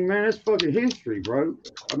 I mean, man, that's fucking history, bro.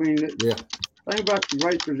 I mean, yeah. Think about the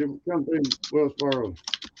racers that would come through Wilkesboro.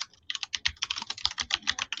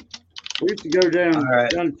 We used to go down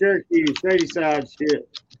to Cherokee and Shady Side shit.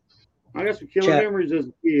 I got some killer memories as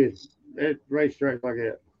a kid at racetracks like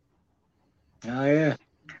that. Oh yeah.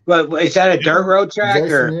 But is that a dirt road track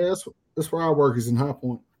Jason, or? Yeah, that's where I work is in High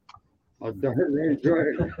Point. A dirt road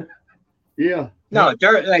track. Yeah. No, a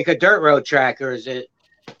dirt road track, or is it?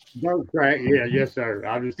 Dirt track. Yeah, yes, sir.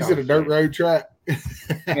 Is it a dirt road track?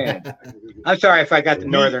 Yeah. I'm sorry if I got the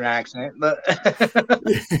northern accent, but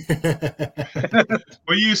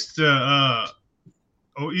we used to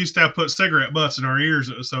have put cigarette butts in our ears.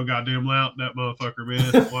 It was so goddamn loud, that motherfucker,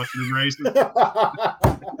 man, watching them racing.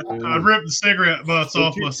 I'd rip the cigarette butts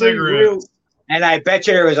off my cigarettes. And I bet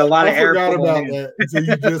you there was a lot of air. I forgot about that until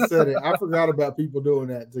you just said it. I forgot about people doing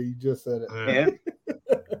that until you just said it. Yeah.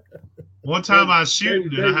 One time I was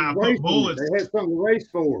shooting and I put bullets. They had something to race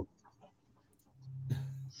for.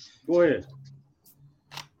 Go ahead.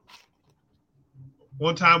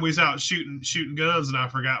 One time we was out shooting guns and I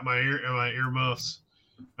forgot my earmuffs.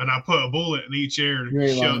 And I put a bullet in each ear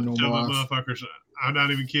to show my motherfuckers. I'm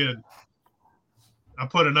not even kidding. I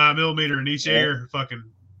put a 9mm in each ear, fucking,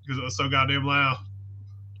 because it was so goddamn loud.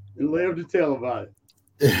 You live to tell about it.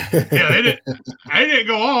 Yeah, they didn't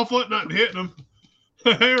go off. What nothing hitting them.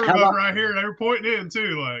 They were right here. They were pointing in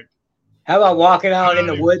too. Like, how about walking out in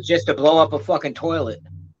the woods just to blow up a fucking toilet?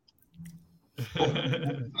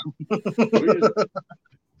 Did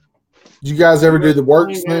you guys ever do the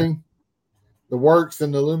works thing? The works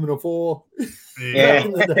and the aluminum foil? Yeah.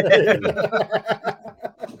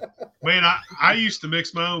 Man, I used to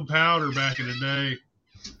mix my own powder back in the day.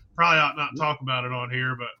 Probably ought not talk about it on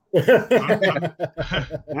here, but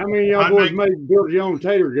how many of y'all boys build your own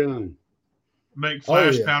tater gun? Make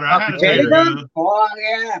flash powder. I had a tater gun. Oh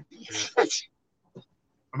yeah.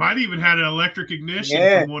 I might even had an electric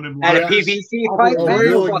ignition from one of them. Had a PVC pipe.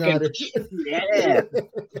 Yeah.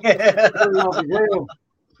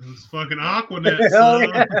 It was fucking Aquanet, son.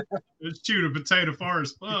 Yeah. It's chewed a potato far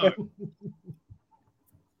as fuck.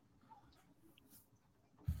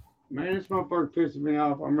 Man, this motherfucker pissing me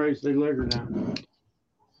off. I'm ready to see liquor now.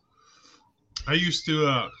 I used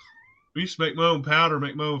to we used to make my own powder,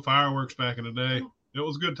 make my own fireworks back in the day. It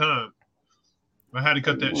was a good time. I had to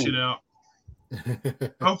cut that shit out.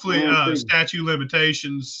 Hopefully, statute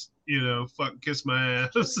limitations, fucking kiss my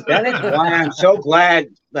ass. That is why I'm so glad.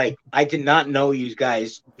 Like, I did not know you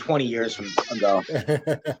guys 20 years ago.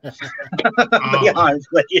 To be honest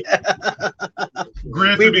with you.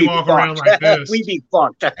 Griff would be walking around like this. We'd be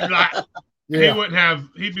fucked. He wouldn't have.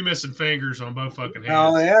 He'd be missing fingers on both fucking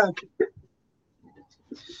hands. Oh yeah.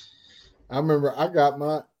 I remember I got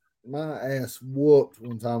my ass whooped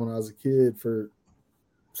one time when I was a kid for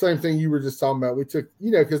same thing you were just talking about. We took,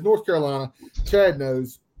 because North Carolina, Chad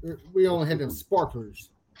knows, we only had them sparklers.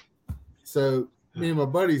 So me and my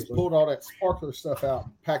buddies pulled all that sparkler stuff out,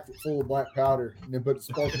 packed it full of black powder, and then put the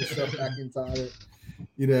sparkler stuff back inside it.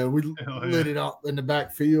 You know, we lit it up in the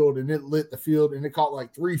back field, and it lit the field, and it caught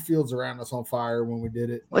like 3 fields around us on fire when we did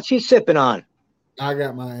it. What's he sipping on? I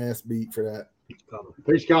got my ass beat for that.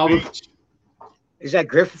 Peach cobbler. Is that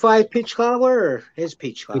Griffith's peach cobbler or his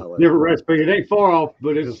peach cobbler? Different recipe. It ain't far off,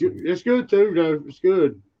 but it's good too, though. It's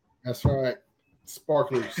good. That's right.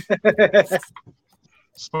 Sparklers.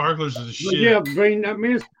 Sparklers is a shit. Yeah, me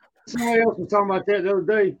and somebody else was talking about that the other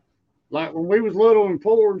day. Like when we was little and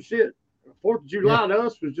poor and shit, 4th of July to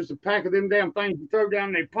us was just a pack of them damn things you throw down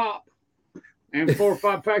and they pop. And 4 or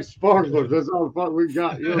 5 packs of sparklers. That's all the fuck we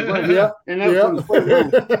got. You know what I'm saying? Yeah. And that's from the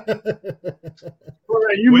playground.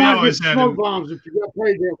 You might get smoke bombs if you got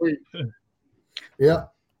paid that week. Yeah.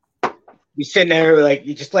 You sitting there like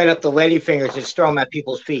you just light up the lady fingers and just throw them at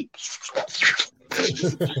people's feet.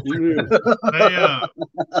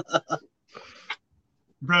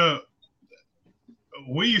 Bro,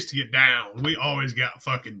 we used to get down. We always got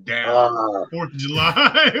fucking down. 4th of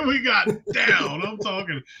July, we got down. I'm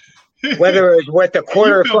talking. Whether it was worth a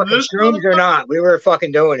quarter of fucking shrooms or not, we were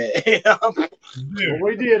fucking doing it. You know? Well,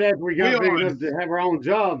 we did after we got big enough to have our own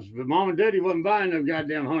jobs, but Mom and Daddy wasn't buying them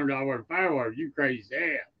goddamn $100 worth of fireworks. You crazy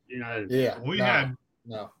ass, you know? Yeah, we had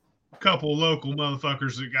a couple local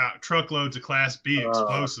motherfuckers that got truckloads of Class B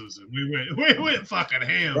explosives, and we went fucking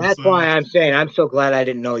ham. That's why I'm saying I'm so glad I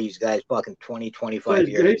didn't know you guys fucking 20, 25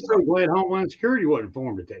 years. He's so glad Homeland Security wasn't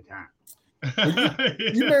formed at that time.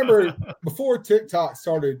 You remember before TikTok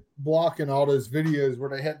started blocking all those videos where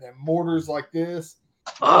they had them mortars like this?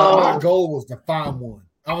 My goal was to find one.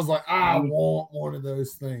 I was like, I want one of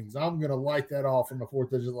those things. I'm going to light that off on the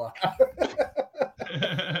 4th of July.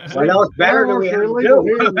 Well, no, it's better than we have to do.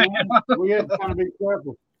 We have to kind of be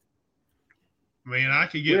careful. Man, I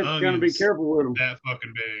could get onions be careful with them. That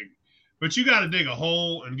fucking big. But you got to dig a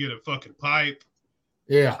hole and get a fucking pipe.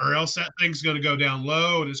 Yeah. Or else that thing's going to go down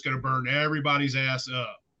low and it's going to burn everybody's ass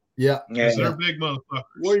up. Yeah. Because they're big motherfuckers.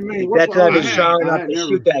 What do you mean? That's how they're strong enough to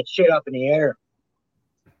shoot that shit up in the air.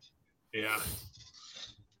 Yeah.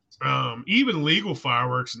 Even legal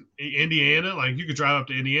fireworks in Indiana, like you could drive up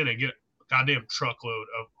to Indiana and get a goddamn truckload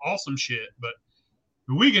of awesome shit, but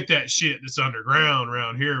we get that shit that's underground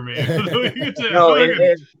around here, man. No,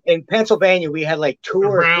 in Pennsylvania, we had like 2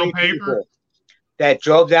 or 3 people that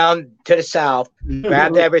drove down to the south,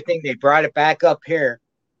 grabbed everything, they brought it back up here,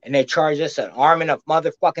 and they charged us an arm and a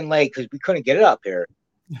motherfucking leg because we couldn't get it up here.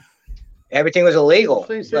 Everything was illegal.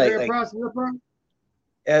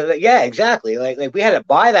 Yeah, exactly. Like we had to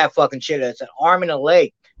buy that fucking shit. It's an arm and a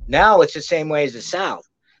leg. Now it's the same way as the South.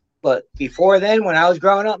 But before then, when I was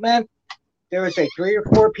growing up, man, there was like 3 or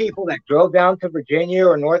 4 people that drove down to Virginia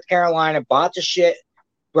or North Carolina, bought the shit,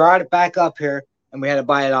 brought it back up here, and we had to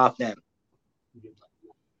buy it off them.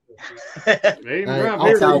 When I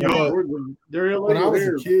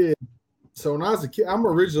was a kid, I'm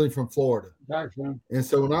originally from Florida. And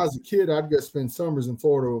so when I was a kid, I'd go spend summers in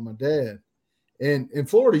Florida with my dad. And in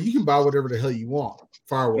Florida, you can buy whatever the hell you want,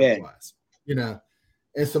 fireworks-wise, you know.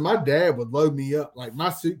 And so my dad would load me up, like my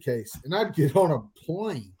suitcase, and I'd get on a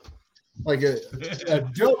plane, like a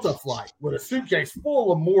Delta flight with a suitcase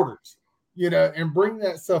full of mortars, you know, and bring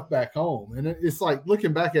that stuff back home. And it's like,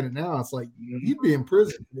 looking back at it now, it's like, you'd be in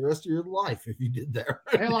prison for the rest of your life if you did that.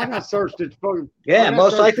 Hell, I got searched it. Yeah,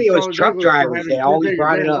 most likely it was truck drivers. They always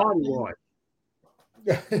brought it up.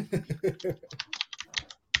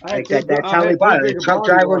 Like that's how we bought it. The truck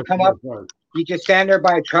driver would come up. You just stand there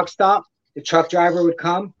by a truck stop. The truck driver would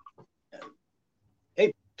come.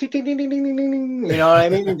 Hey, ding, ding, ding, ding, ding, ding, you know what I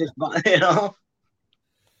mean? And just, you know.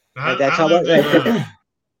 That's how it was.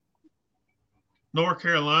 North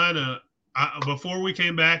Carolina, before we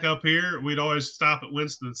came back up here, we'd always stop at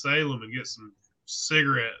Winston-Salem and get some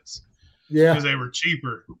cigarettes. Yeah. Because they were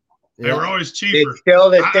cheaper. They were always cheaper. It's still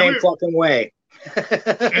the same fucking way.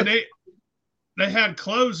 And they had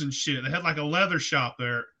clothes and shit. They had like a leather shop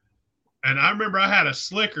there. And I remember I had a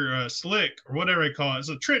slick or whatever they call it. It's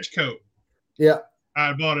a trench coat. Yeah.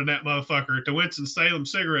 I bought in that motherfucker at the Winston-Salem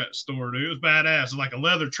cigarette store, dude. It was badass. It was like a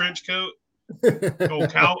leather trench coat.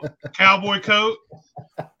 Old cowboy coat.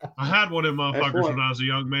 I had one of them motherfuckers when I was a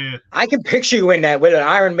young man. I can picture you in that with an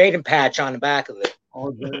Iron Maiden patch on the back of it.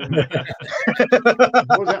 Was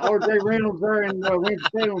that R.J. Reynolds there in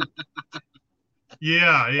Winston-Salem?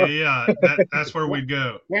 Yeah. That's where we'd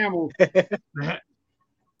go. Camel.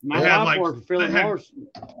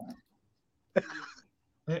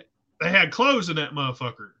 They had clothes in that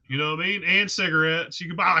motherfucker. You know what I mean? And cigarettes. You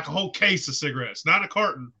could buy like a whole case of cigarettes, not a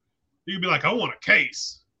carton. You could be like, I want a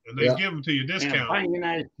case. And they give them to you discount.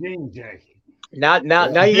 Now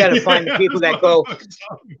you got to find the people that go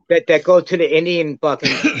that go to the Indian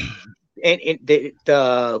fucking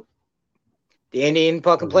the Indian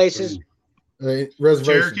fucking places. Reservation.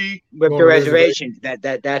 Cherokee with the reservations.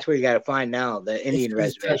 That's where you got to find now the Indian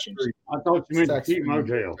reservations. I thought you meant the cheap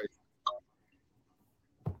motel.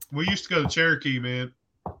 We used to go to Cherokee, man.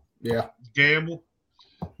 Yeah. Gamble.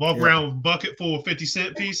 Walk around with a bucket full of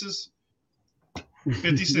 50-cent pieces.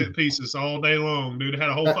 50-cent pieces all day long, dude. Had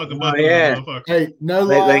a whole fucking bucket. Hey, no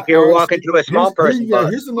lie. Like you were walking to a small person.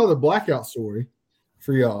 Here's another blackout story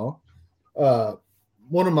for y'all.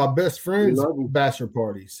 One of my best friends' bachelor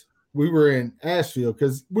parties. We were in Asheville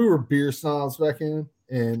because we were beer snobs back then.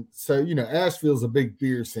 And so, Asheville's a big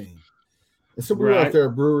beer scene. And so we were out there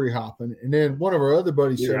brewery hopping. And then one of our other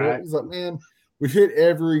buddies showed up. He's like, man, we've hit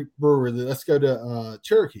every brewery. Let's go to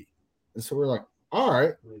Cherokee. And so we're like, all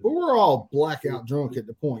right. But we're all blackout drunk at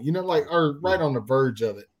the point, or right on the verge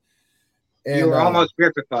of it. And you were almost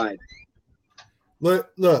purified. Look,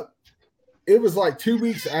 it was like 2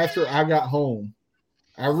 weeks after I got home.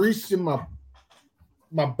 I reached in my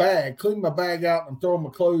bag, cleaned my bag out, and I'm throwing my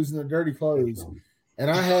clothes in the dirty clothes.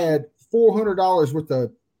 And I had $400 worth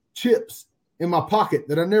of chips in my pocket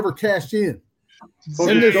that I never cashed in.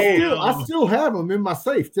 And I still have them in my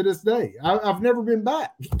safe to this day. I've never been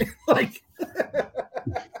back. They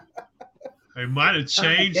might have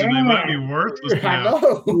changed and they might be worthless now. I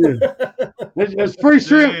know. It's free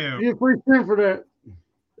shrimp. You get free shrimp for that.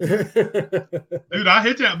 Dude, I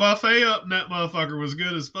hit that buffet up and that motherfucker was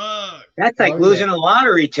good as fuck. That's like losing a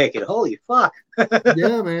lottery ticket. Holy fuck.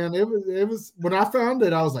 Yeah, man. It was when I found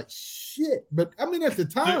it, I was like, shit. But I mean, at the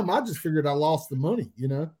time, I just figured I lost the money,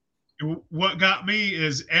 What got me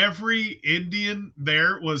is every Indian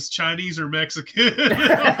there was Chinese or Mexican.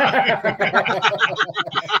 I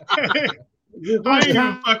ain't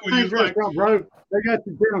even fuck with you. Bro, they got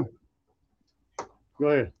you down. Go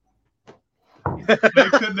ahead. They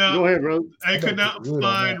could not. Go ahead, bro. They could not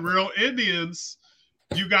find real Indians.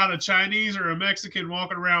 You got a Chinese or a Mexican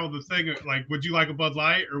walking around with a thing of, like, would you like a Bud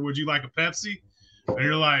Light or would you like a Pepsi? And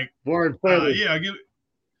you're like, yeah, give it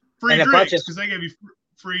free drinks because they gave you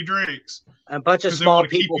free drinks. A bunch of small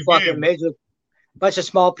people fucking bunch of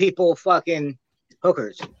small people fucking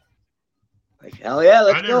hookers. Like, hell yeah,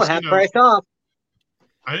 let's go. Half price off.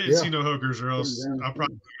 I didn't see no hookers, or else I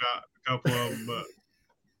probably got a couple of them, but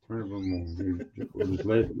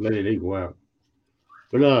let it equal out.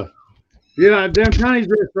 But damn Chinese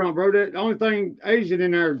restaurant, bro. The only thing Asian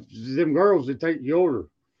in there is them girls that take the order.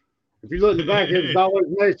 If you look in the back, it's always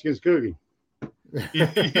Mexicans cooking.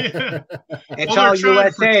 Yeah. It's all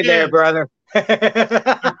USA there, brother.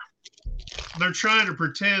 They're trying to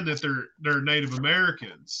pretend that they're Native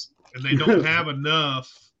Americans, and they don't have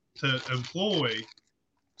enough to employ.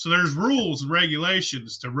 So there's rules and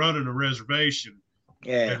regulations to running a reservation.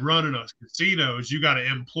 Yeah. And running a casino is you got to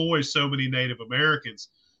employ so many Native Americans.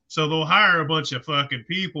 So they'll hire a bunch of fucking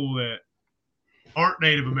people that aren't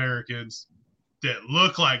Native Americans, that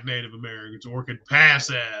look like Native Americans or could pass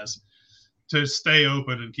as, to stay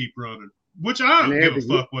open and keep running. Which I don't give a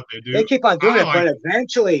fuck what they do. They keep on doing it, but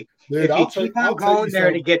eventually, if you keep on going there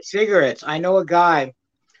to get cigarettes, I know a guy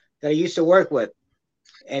that I used to work with,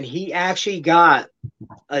 and he actually got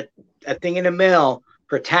a thing in the mail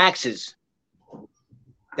for taxes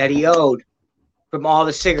that he owed from all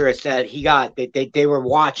the cigarettes that he got. They were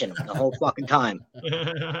watching him the whole fucking time,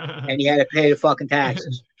 and he had to pay the fucking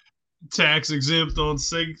taxes. Tax exempt on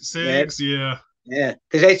cigs, yeah. Yeah,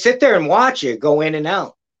 because they sit there and watch you go in and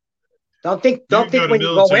out. Don't think when you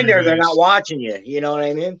go in there, they're not watching you. You know what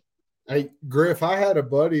I mean? Hey, Griff, I had a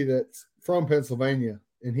buddy that's from Pennsylvania,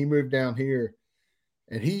 and he moved down here,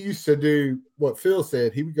 and he used to do what Phil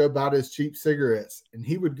said. He would go buy his cheap cigarettes, and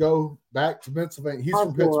he would go back to Pennsylvania. He's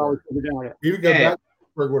from Pittsburgh. He would go back to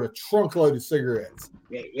Pittsburgh with a trunk load of cigarettes.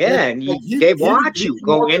 Yeah, and they watch you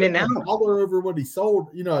go in and out. $1 over what he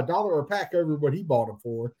sold, $1 a pack over what he bought them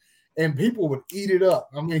for. And people would eat it up.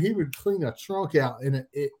 I mean, he would clean a trunk out in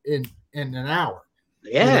an hour.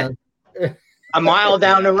 Yeah, a mile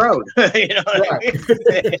down the road. You know what I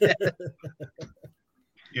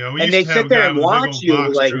mean? And they sit there and watch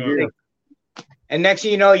you, like. And next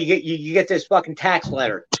thing you know, you get this fucking tax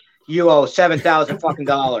letter. You owe $7,000 fucking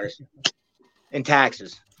dollars in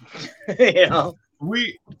taxes. You know.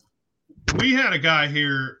 We had a guy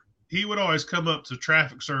here. He would always come up to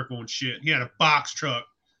traffic circle and shit. He had a box truck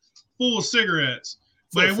full of cigarettes,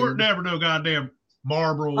 but they weren't never no goddamn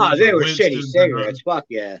Marlboro. Oh, they were shitty cigarettes. Fuck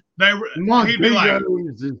yeah. They were. He'd be like,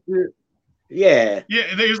 yeah.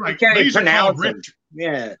 They was like, these are called Rich.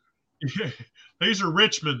 Yeah. These are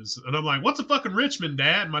Richmonds, and I'm like, what's a fucking Richmond,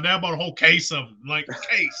 Dad? And my dad bought a whole case of them, like a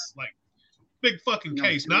case, like big fucking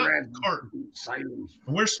case, not carton.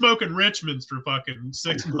 We're smoking Richmonds for fucking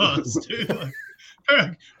 6 months, dude.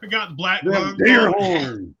 Like, we got black lung. Deer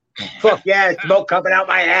horn. Fuck yeah, smoke coming out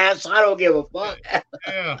my ass. I don't give a fuck.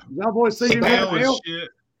 Yeah. Y'all boys see him shit.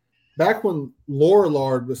 Back when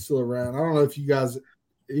Lorillard was still around, I don't know if you guys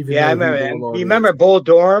even. Yeah, I remember that. You remember Bull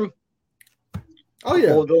Durham? Oh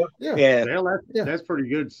yeah, Bull Durham? Yeah. Well, that's pretty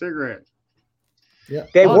good cigarette. Yeah,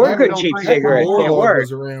 they were good cheap cigarettes. They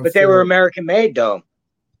were, but they were American made though.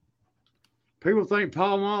 People think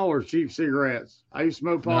Pall Mall are cheap cigarettes. I used to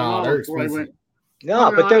smoke Pall Mall before they went.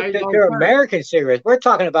 No, but they're American cigarettes. We're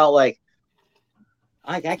talking about like,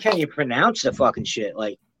 I can't even pronounce the fucking shit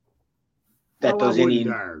like that. Those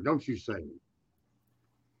Indian. Don't you say it?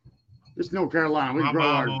 It's North Carolina. We grow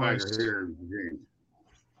ours better here in Virginia.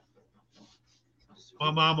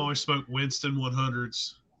 My mom always smoked Winston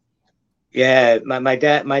 100s. Yeah, my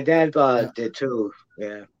dad did too.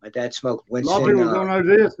 Yeah, my dad smoked Winston. A lot of people don't know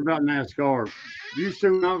this about NASCAR. Used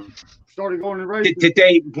to when I started going to racing. Did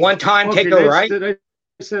they one time take a right? They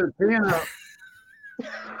set a 10 up.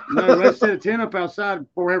 No, they set a 10 up outside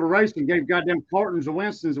before every race and gave goddamn cartons of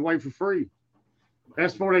Winstons away for free.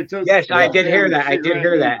 That's before they took. Yes, I did hear that. I did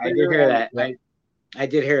hear that. I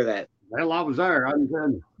did hear that. Hell, I was there. I didn't tell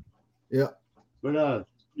you. Yeah. But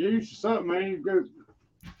you used to something, man. You go.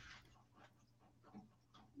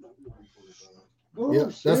 Oh, yeah,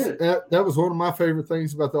 that was one of my favorite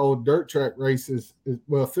things about the old dirt track races.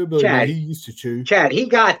 Well, Phil Billy, he used to chew. Chad, he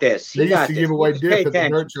got this. He used to give away dip at the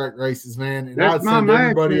dirt track races, man. And I'd send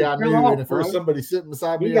everybody I knew. And if there was somebody sitting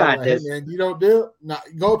beside me, I'd like, hey, man, you don't dip? No,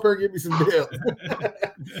 go up here and give me some dip.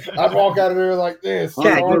 I'd walk out of there like this.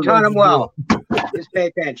 Chad, you taught him well. Just pay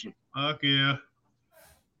attention. Fuck yeah.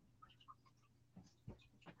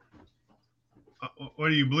 What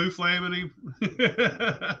are you, blue flaming him?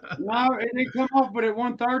 No, it didn't come off but at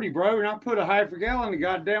 130, bro. And I put a half a gallon of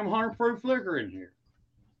goddamn 100 proof liquor in here.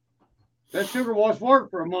 That sugar wash worked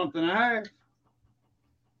for a month and a half.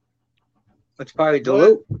 It's probably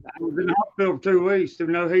dilute. I was in the hospital for 2 weeks. There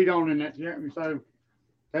was no heat on in that jet. So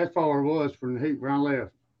that's all it was from the heat when I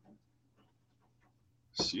left.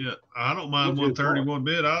 Shit, I don't mind 130 one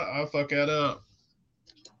bit. I'll fuck that up.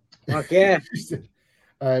 Fuck yeah.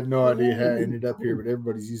 I have no idea how I ended up here, but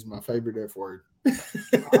everybody's using my favorite F word.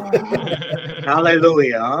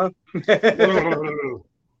 Hallelujah, huh?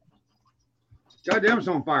 Goddamn, it's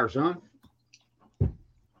on fire, son.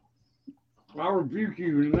 I rebuke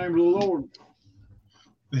you in the name of the Lord.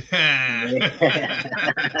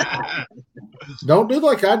 Don't do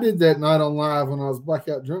like I did that night on live when I was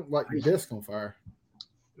blackout drunk, like your desk on fire.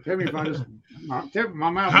 Tell me if I just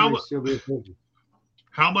my mouth will still be affected.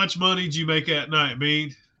 How much money did you make that night,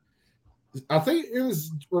 Bean? I think it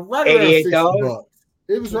was right around $60.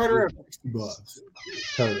 It was right around $60.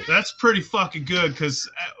 Total. That's pretty fucking good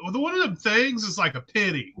because one of them things is like a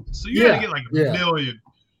penny. So you gotta get like a million.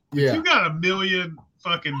 Yeah. You got a million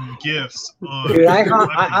fucking gifts on. Dude,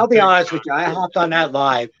 I'll be honest with you. I hopped on that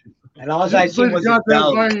live, and all I seen was his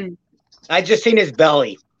belly. I just seen his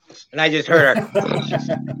belly, and I just heard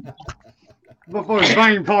her. Before his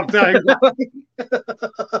vein popped out.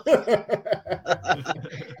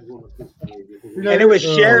 And it was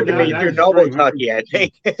shared to me through Noble Tucky, I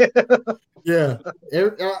think. Yeah.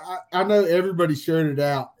 I know everybody shared it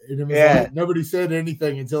out. And it was like nobody said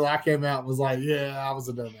anything until I came out and was like, yeah, I was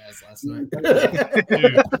a dumbass last night.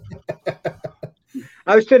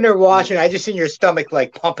 I was sitting there watching. I just seen your stomach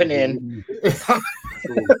like pumping in.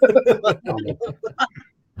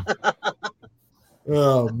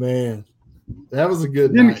 Oh, man. That was a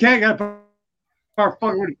good Then night. the cat got start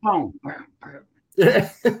fucking with the phone. Yeah.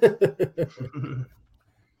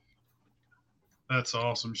 That's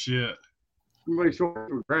awesome shit. Somebody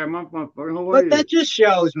sort of grab my phone. But that just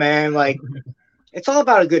shows, man, like it's all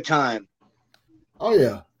about a good time. Oh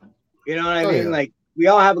yeah. You know what I mean? Yeah. Like we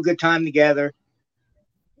all have a good time together.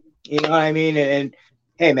 You know what I mean? And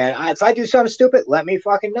hey, man, if I do something stupid, let me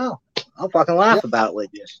fucking know. I'll fucking laugh about it with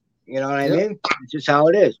you. You know what I mean? It's just how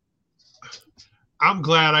it is. I'm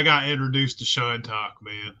glad I got introduced to Shine Talk,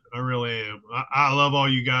 man. I really am. I love all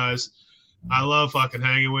you guys. I love fucking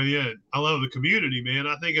hanging with you. And I love the community, man.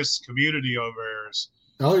 I think it's community over there.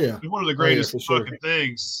 Oh, yeah. It's one of the greatest fucking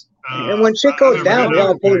things. And when shit goes down, we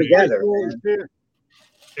all pull together.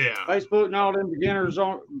 Yeah. Facebook and all them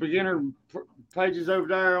beginner pages over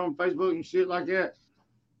there on Facebook and shit like that.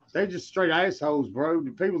 They just straight assholes, bro.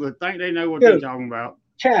 The people that think they know what they're talking about.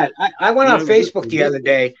 Chad, I went on Facebook the other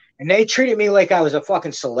day, and they treated me like I was a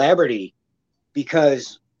fucking celebrity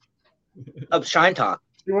because of Shine Talk.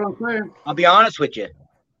 You know what I'm saying? I'll be honest with you.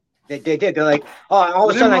 They did. They're like, oh, all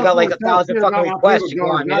of a sudden I got like 1,000 fucking requests to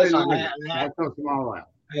go on this, on that, and I that. took them all out.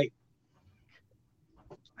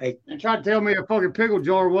 Hey. And try to tell me a fucking pickle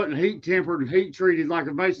jar wasn't heat tempered and heat treated like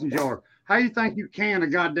a mason jar. How you think you can a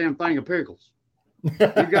goddamn thing of pickles? You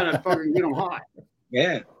gotta fucking get them hot.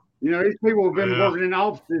 Yeah. You know, these people have been working in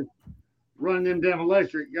offices, running them damn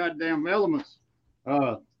electric goddamn elements.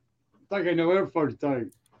 I think they know every fucking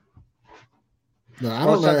thing. No, I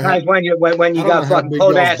don't know. Sometimes when you got fucking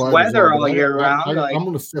cold ass weather all year round, I'm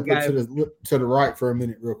gonna step up to the right for a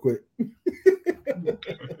minute, real quick.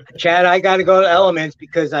 Chad, I got to go to elements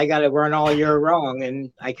because I got to run all year long,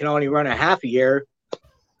 and I can only run a half a year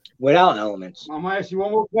without elements. I'm gonna ask you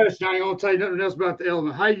one more question. I ain't gonna tell you nothing else about the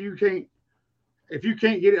element. How you can't, if you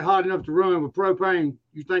can't get it hot enough to run with propane,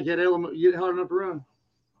 you think that element you get it hot enough to run?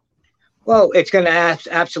 Well, it's going to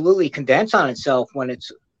absolutely condense on itself when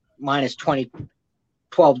it's minus 20,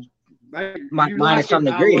 12, minus some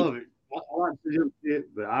degree. I love it. I like to do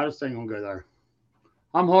it, but I just ain't gonna go there.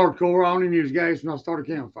 I'm hardcore. I only use gas when I start a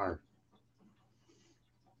campfire.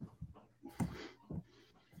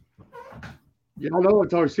 Y'all know I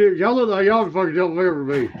talk shit. Y'all look like y'all fucking don't ever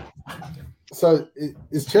be. So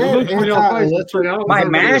is Chad anti-electric? My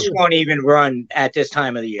mash won't even run at this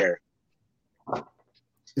time of the year.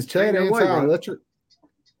 Is Chad anti-electric?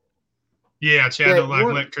 Yeah, Chad don't like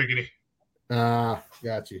electricity. Got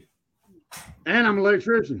you. And I'm an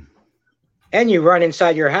electrician. And you run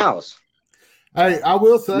inside your house. Hey, I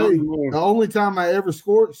will say the only time I ever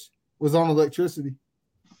scorched was on electricity.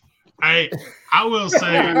 I will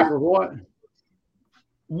say what?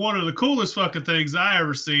 One of the coolest fucking things I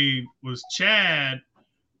ever seen was Chad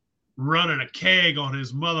running a keg on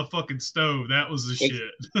his motherfucking stove. That was the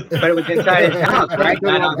shit. But it was inside his house, right?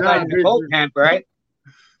 Not outside the cold temp, right?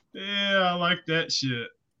 Yeah, I like that shit.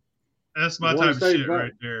 That's my type of shit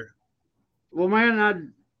right there. Well,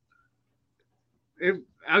 man,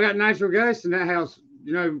 I got natural gas in that house.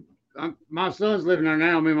 You know, my son's living there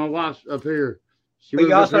now. Me and my wife's up here. But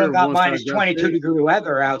you also got minus 22 degree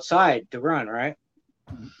weather outside to run, right?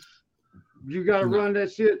 You got to run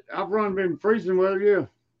that shit. I've been freezing weather, yeah.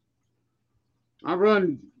 I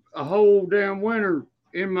run a whole damn winter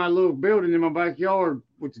in my little building in my backyard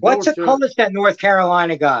with the What's door the coldest that North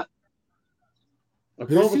Carolina got? A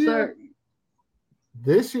cul-de-sac?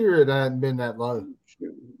 This year it hadn't been that low.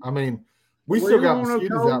 I mean, we still got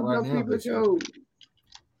mosquitoes out right now. This year.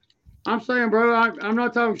 I'm saying, bro, I'm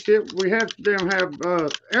not talking shit. We have to damn have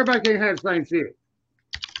everybody can't have the same shit.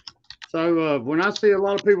 So when I see a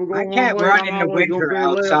lot of people going, I can't run in the winter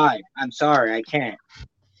outside. I'm sorry, I can't.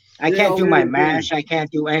 I can't do my mash. I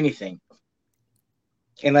can't do anything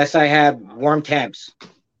unless I have warm temps.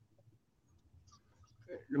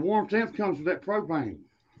 The warm temps comes with that propane.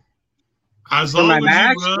 As long as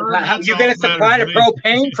mash, you run, you're going to supply the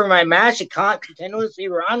propane for my mash. It can't continuously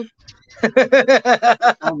run. What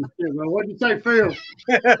did you say, Phil?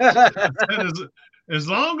 As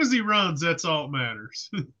long as he runs, that's all that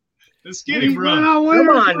matters. Let's get him running. Come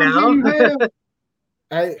on now.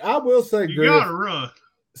 Hey, I will say, you gotta run.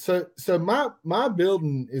 So my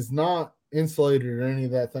building is not insulated or any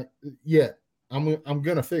of that thing yet. I'm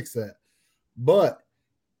gonna fix that, but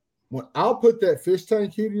when I'll put that fish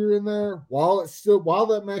tank heater in there while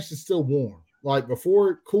that mesh is still warm, like before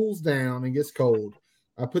it cools down and gets cold,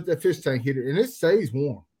 I put that fish tank heater and it stays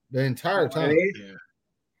warm the entire time.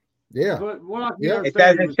 Yeah. But what it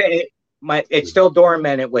doesn't say it's still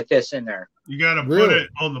dormant with this in there. You gotta put it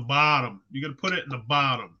on the bottom. You gotta put it in the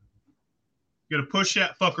bottom. You gotta push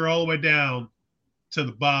that fucker all the way down to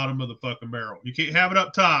the bottom of the fucking barrel. You can't have it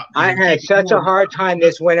up top. I had such a hard time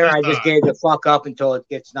this winter. I just gave the fuck up until it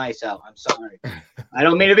gets nice out. I'm sorry. I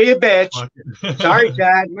don't mean to be a bitch. Sorry,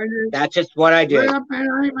 Chad. That's just what I did. Man,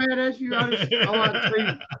 I ain't mad at you. I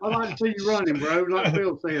like to see you running, bro. Like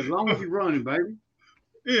Phil said, as long as you're running, baby.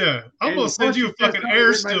 Yeah, I'm gonna send you a fucking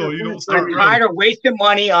air still. You don't start I'm tired of wasting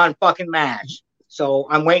money on fucking mash. So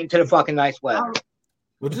I'm waiting to the fucking nice weather.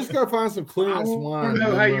 Well, just go find some clearance wine. I don't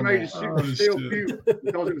know how you made it still cute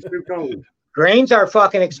because it was too cold. Grains are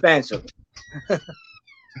fucking expensive.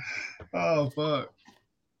 Oh, fuck.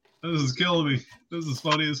 This is killing me. This is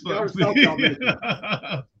funny as fuck. Go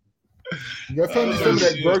find some of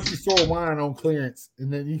that grocery store wine on clearance,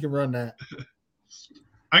 and then you can run that.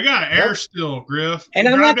 I got an air still, Griff. And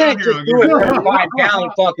I'm not going to just do it for a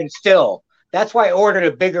 5-gallon fucking still. That's why I ordered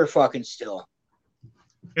a bigger fucking still.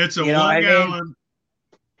 It's a 1 gallon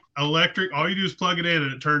electric. All you do is plug it in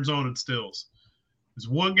and it turns on and stills. It's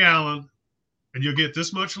 1 gallon and you'll get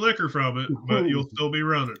this much liquor from it, but you'll still be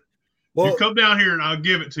running. Well, you come down here and I'll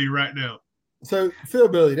give it to you right now. So, Phil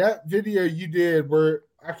Billy, that video you did where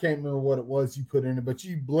I can't remember what it was you put in it, but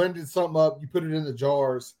you blended something up, you put it in the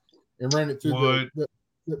jars and ran it through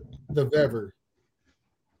the Vever.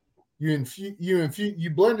 You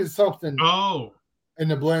blended something in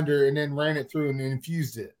the blender and then ran it through and then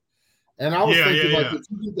infused it. And I was thinking, like, if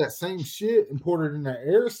you did that same shit and poured it in the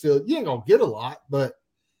air still, you ain't gonna get a lot, but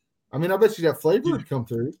I mean, I bet you that flavor would come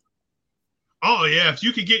through. Oh yeah, if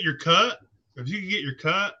you could get your cut, you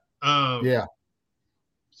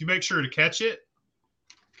make sure to catch it.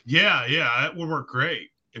 Yeah, that would work great.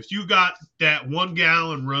 If you got that 1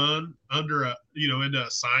 gallon run under into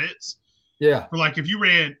a science. Yeah. Or like if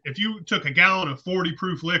you took a gallon of 40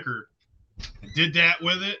 proof liquor and did that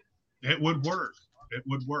with it, it would work. It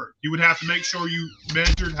would work. You would have to make sure you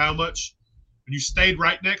measured how much, and you stayed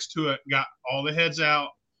right next to it, got all the heads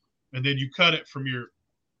out, and then you cut it from your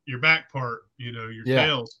back part, your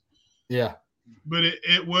tails. Yeah. But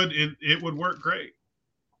it would work great.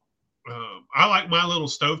 I like my little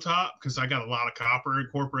stovetop because I got a lot of copper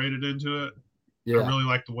incorporated into it. Yeah. I really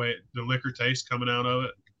like the way the liquor tastes coming out of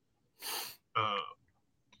it.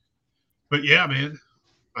 But yeah, man,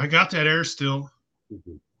 I got that air still.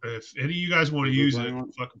 Mm-hmm. If any of you guys want to use it,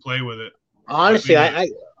 fucking play with it. Honestly, I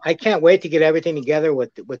can't wait to get everything together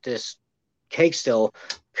with this cake still,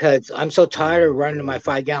 because I'm so tired of running my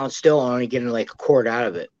 5 gallon still and only getting like a quart out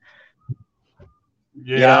of it.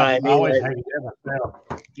 Yeah, you know what I mean? I always hated that myself.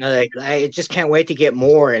 I just can't wait to get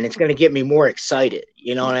more, and it's going to get me more excited.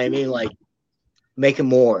 You know what I mean? Like making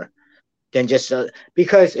more than just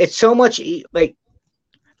because it's so much. Like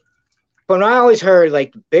when I always heard,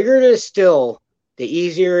 like the bigger the still, the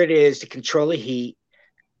easier it is to control the heat,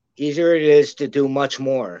 easier it is to do much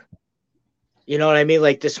more. You know what I mean?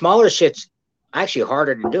 Like the smaller shit's actually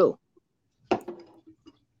harder to do.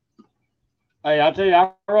 Hey, I tell you,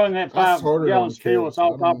 I run that 5 gallon still. It's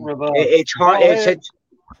all copper of it's hard. It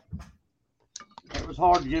was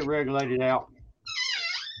hard to get regulated out.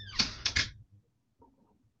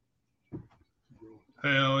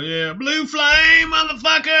 Hell yeah, blue flame,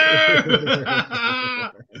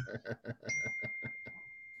 motherfucker!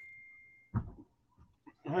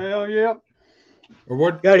 Hell yeah. Or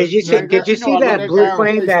what? Yo, did you see that blue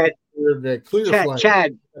flame that clear flame?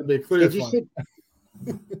 Chad, did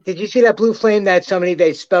you see that blue flame that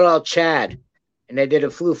they spelled out Chad and they did a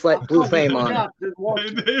blue flame on it? They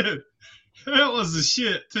did. That was the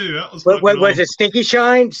shit too. That was. What was it? Stinky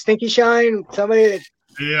Shine? Stinky Shine? Somebody?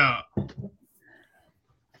 Yeah.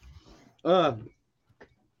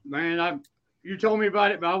 Man, you told me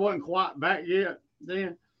about it, but I wasn't quite back yet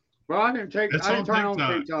then. Bro, I didn't turn on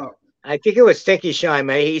TikTok. I think it was Stinky Shine,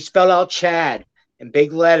 man. He spelled out Chad in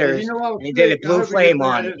big letters. And he did a blue flame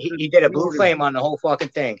on it. He did a blue flame on the whole fucking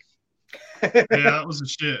thing. Yeah, that was the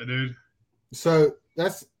shit, dude. So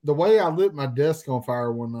that's the way I lit my desk on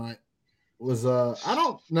fire one night. Was I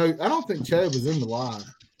don't think Chad was in the live,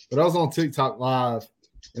 but I was on TikTok live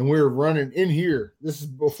and we were running in here. This is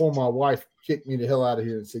before my wife kicked me the hell out of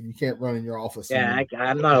here and said you can't run in your office. Yeah,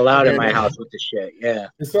 I'm not allowed in my house with the shit. Yeah.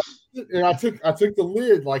 And I took the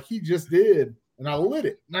lid like he just did, and I lit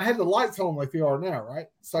it. And I had the lights on like they are now, right?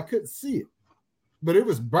 So I couldn't see it, but it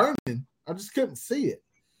was burning. I just couldn't see it.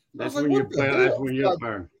 That's when you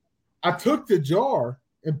burn. I took the jar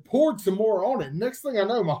and poured some more on it. Next thing I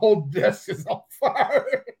know, my whole desk is on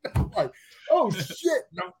fire. I'm like, oh shit.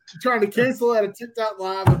 And I'm trying to cancel out a TikTok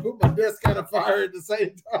live and put my desk on fire at the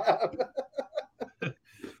same time.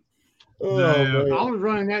 Man. I was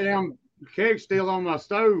running that damn keg still on my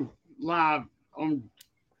stove live on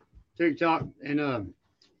TikTok and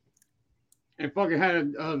fucking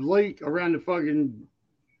had a leak around the fucking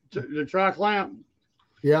the tri clamp.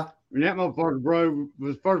 Yeah. And that motherfucker, bro,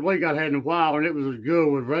 was the first leak I'd had in a while, and it was good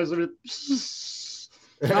with resident.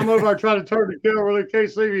 I'm over there trying to turn the camera, really can't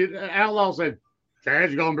see me. Outlaw said,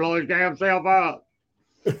 Chad's gonna blow his damn self out.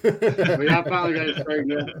 But I finally got it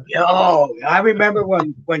straightened out. Yo, I remember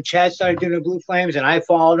when Chad started doing the blue flames and I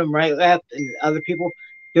followed him right, left, and other people,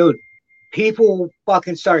 dude, people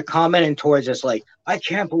fucking started commenting towards us like, I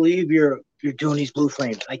can't believe you're doing these blue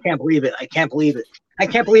flames. I can't believe it. I can't believe it. I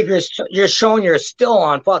can't believe you're showing you're still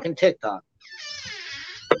on fucking TikTok.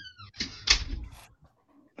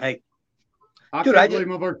 Like, dude, I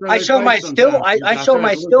showed my still. I showed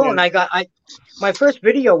my still, and my first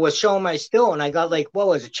video was showing my still, and I got like, what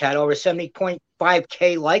was it, Chad? Over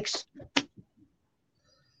 70.5K likes.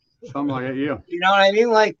 Something like that, yeah. You know what I mean?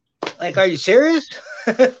 Like, are you serious?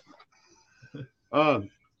 Well,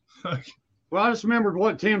 I just remembered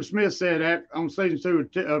what Tim Smith said on season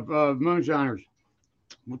 2 of Moonshiners.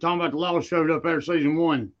 We're talking about the law showed up after season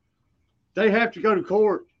 1. They have to go to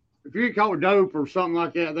court. If you get caught with dope or something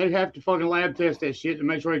like that, they have to fucking lab test that shit to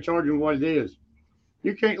make sure they charge you what it is.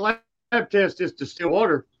 You can't lab test this distilled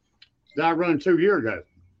water that I run 2 years ago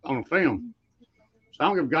on a film. So I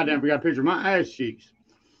don't give a goddamn if we got a picture of my ass cheeks.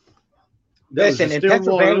 Listen, in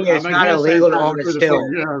Pennsylvania, it's not illegal to own a still.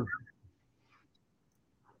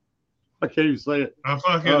 I can't even say it. I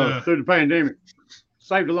fucking through the pandemic,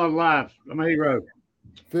 saved a lot of lives. I'm a hero.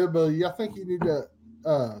 Philbilly, I think you need to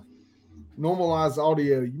normalize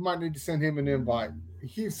audio. You might need to send him an invite. He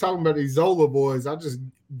keeps talking about these Zola boys. I just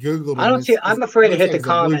Googled them. I don't see. I'm afraid to hit the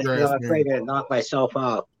comments. I'm afraid to knock myself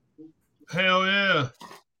out. Hell yeah.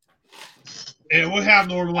 And we'll have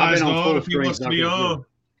normalized on if he wants to be on.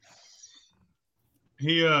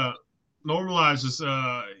 He normalizes.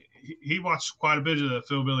 He watched quite a bit of the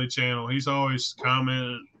Philbilly channel. He's always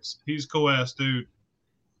commenting. He's a cool ass dude.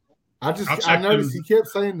 I noticed he kept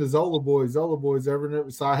saying the Zola boys every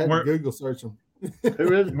night, so I had to Google search them.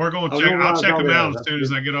 We're going to check. I'll check him out as soon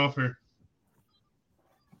as I get off here.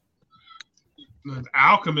 The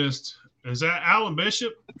Alchemist, is that Alan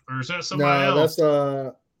Bishop or is that somebody else? That's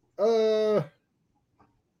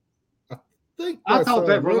I thought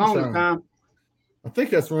that for a long time. I think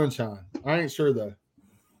that's Runshine. I ain't sure though.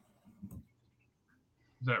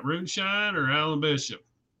 Is that Runeshine or Alan Bishop?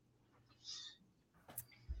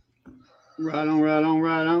 Right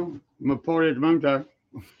on. I'm a party at the moon time.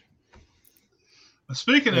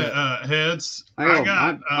 Speaking of heads,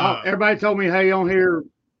 everybody told me, hey, on here,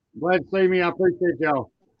 glad to see me. I appreciate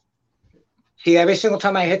y'all. See, every single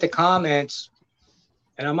time I hit the comments,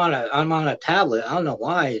 and I'm on a tablet, I don't know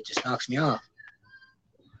why it just knocks me off.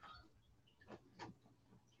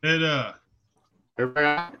 Yeah,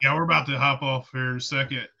 we're about to hop off here in a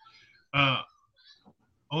second.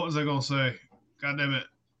 What was I gonna say? God damn it!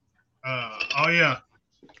 Oh yeah,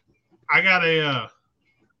 I got a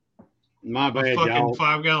my bad, fucking y'all.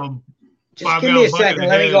 5 gallon. Just give me a second.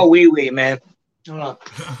 Let me go wee, man. Hold on.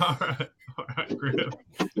 All right, Griff.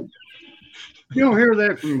 You don't hear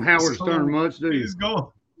that from Howard Stern much, do you? He's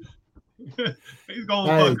going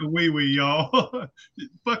fucking wee, y'all.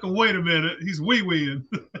 Fucking wait a minute. He's wee-weeing.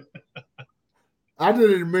 I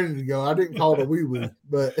did it a minute ago. I didn't call it a wee-wee,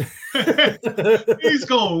 but he's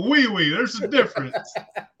going wee-wee. There's a difference.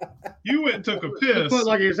 You went and took a piss.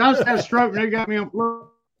 Like I just had a stroke and they got me on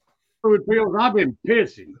fluid pills. I've been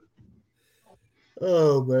pissing.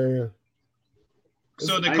 Oh man.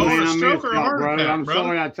 So they call it a stroke or a heart attack, I'm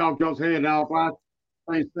sorry I talked y'all's head off.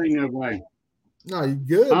 I ain't seen that way. No, you're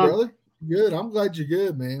good, brother. You're good. I'm glad you're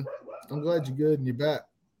good, man. I'm glad you're good and you're back.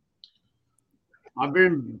 I've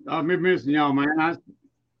been missing y'all, man.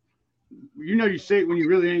 You see it when you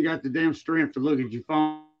really ain't got the damn strength to look at your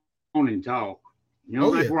phone and talk.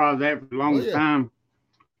 That's where I was at for the longest time.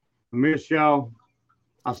 I miss y'all.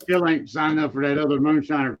 I still ain't signed up for that other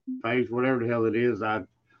moonshiner page, whatever the hell it is. Like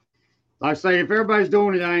I say, if everybody's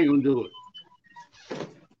doing it, I ain't gonna do it.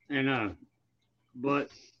 And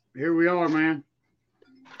but here we are, man.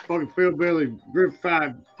 Fucking Philbilly,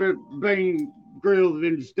 grip-fied, bean grilled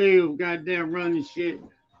and distilled, goddamn running shit.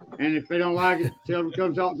 And if they don't like it, tell them to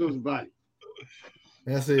come talk to us about it.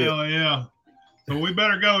 That's it. Hell yeah. So we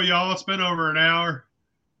better go, y'all. It's been over an hour.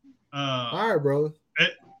 All right, brother.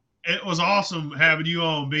 It was awesome having you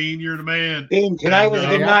on, Bean. You're the man. Bean, tonight was a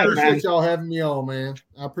good night, I man. appreciate y'all having me on, man.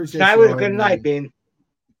 I appreciate tonight was a good night, Bean.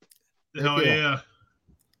 Hell yeah.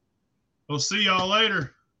 We'll see y'all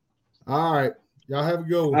later. All right. Y'all have a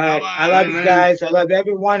good one. All right. I love you guys. I love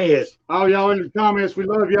every one of you. Oh, y'all in the comments. We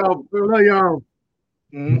love y'all. We love y'all.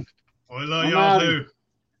 Mm-hmm. We love y'all too.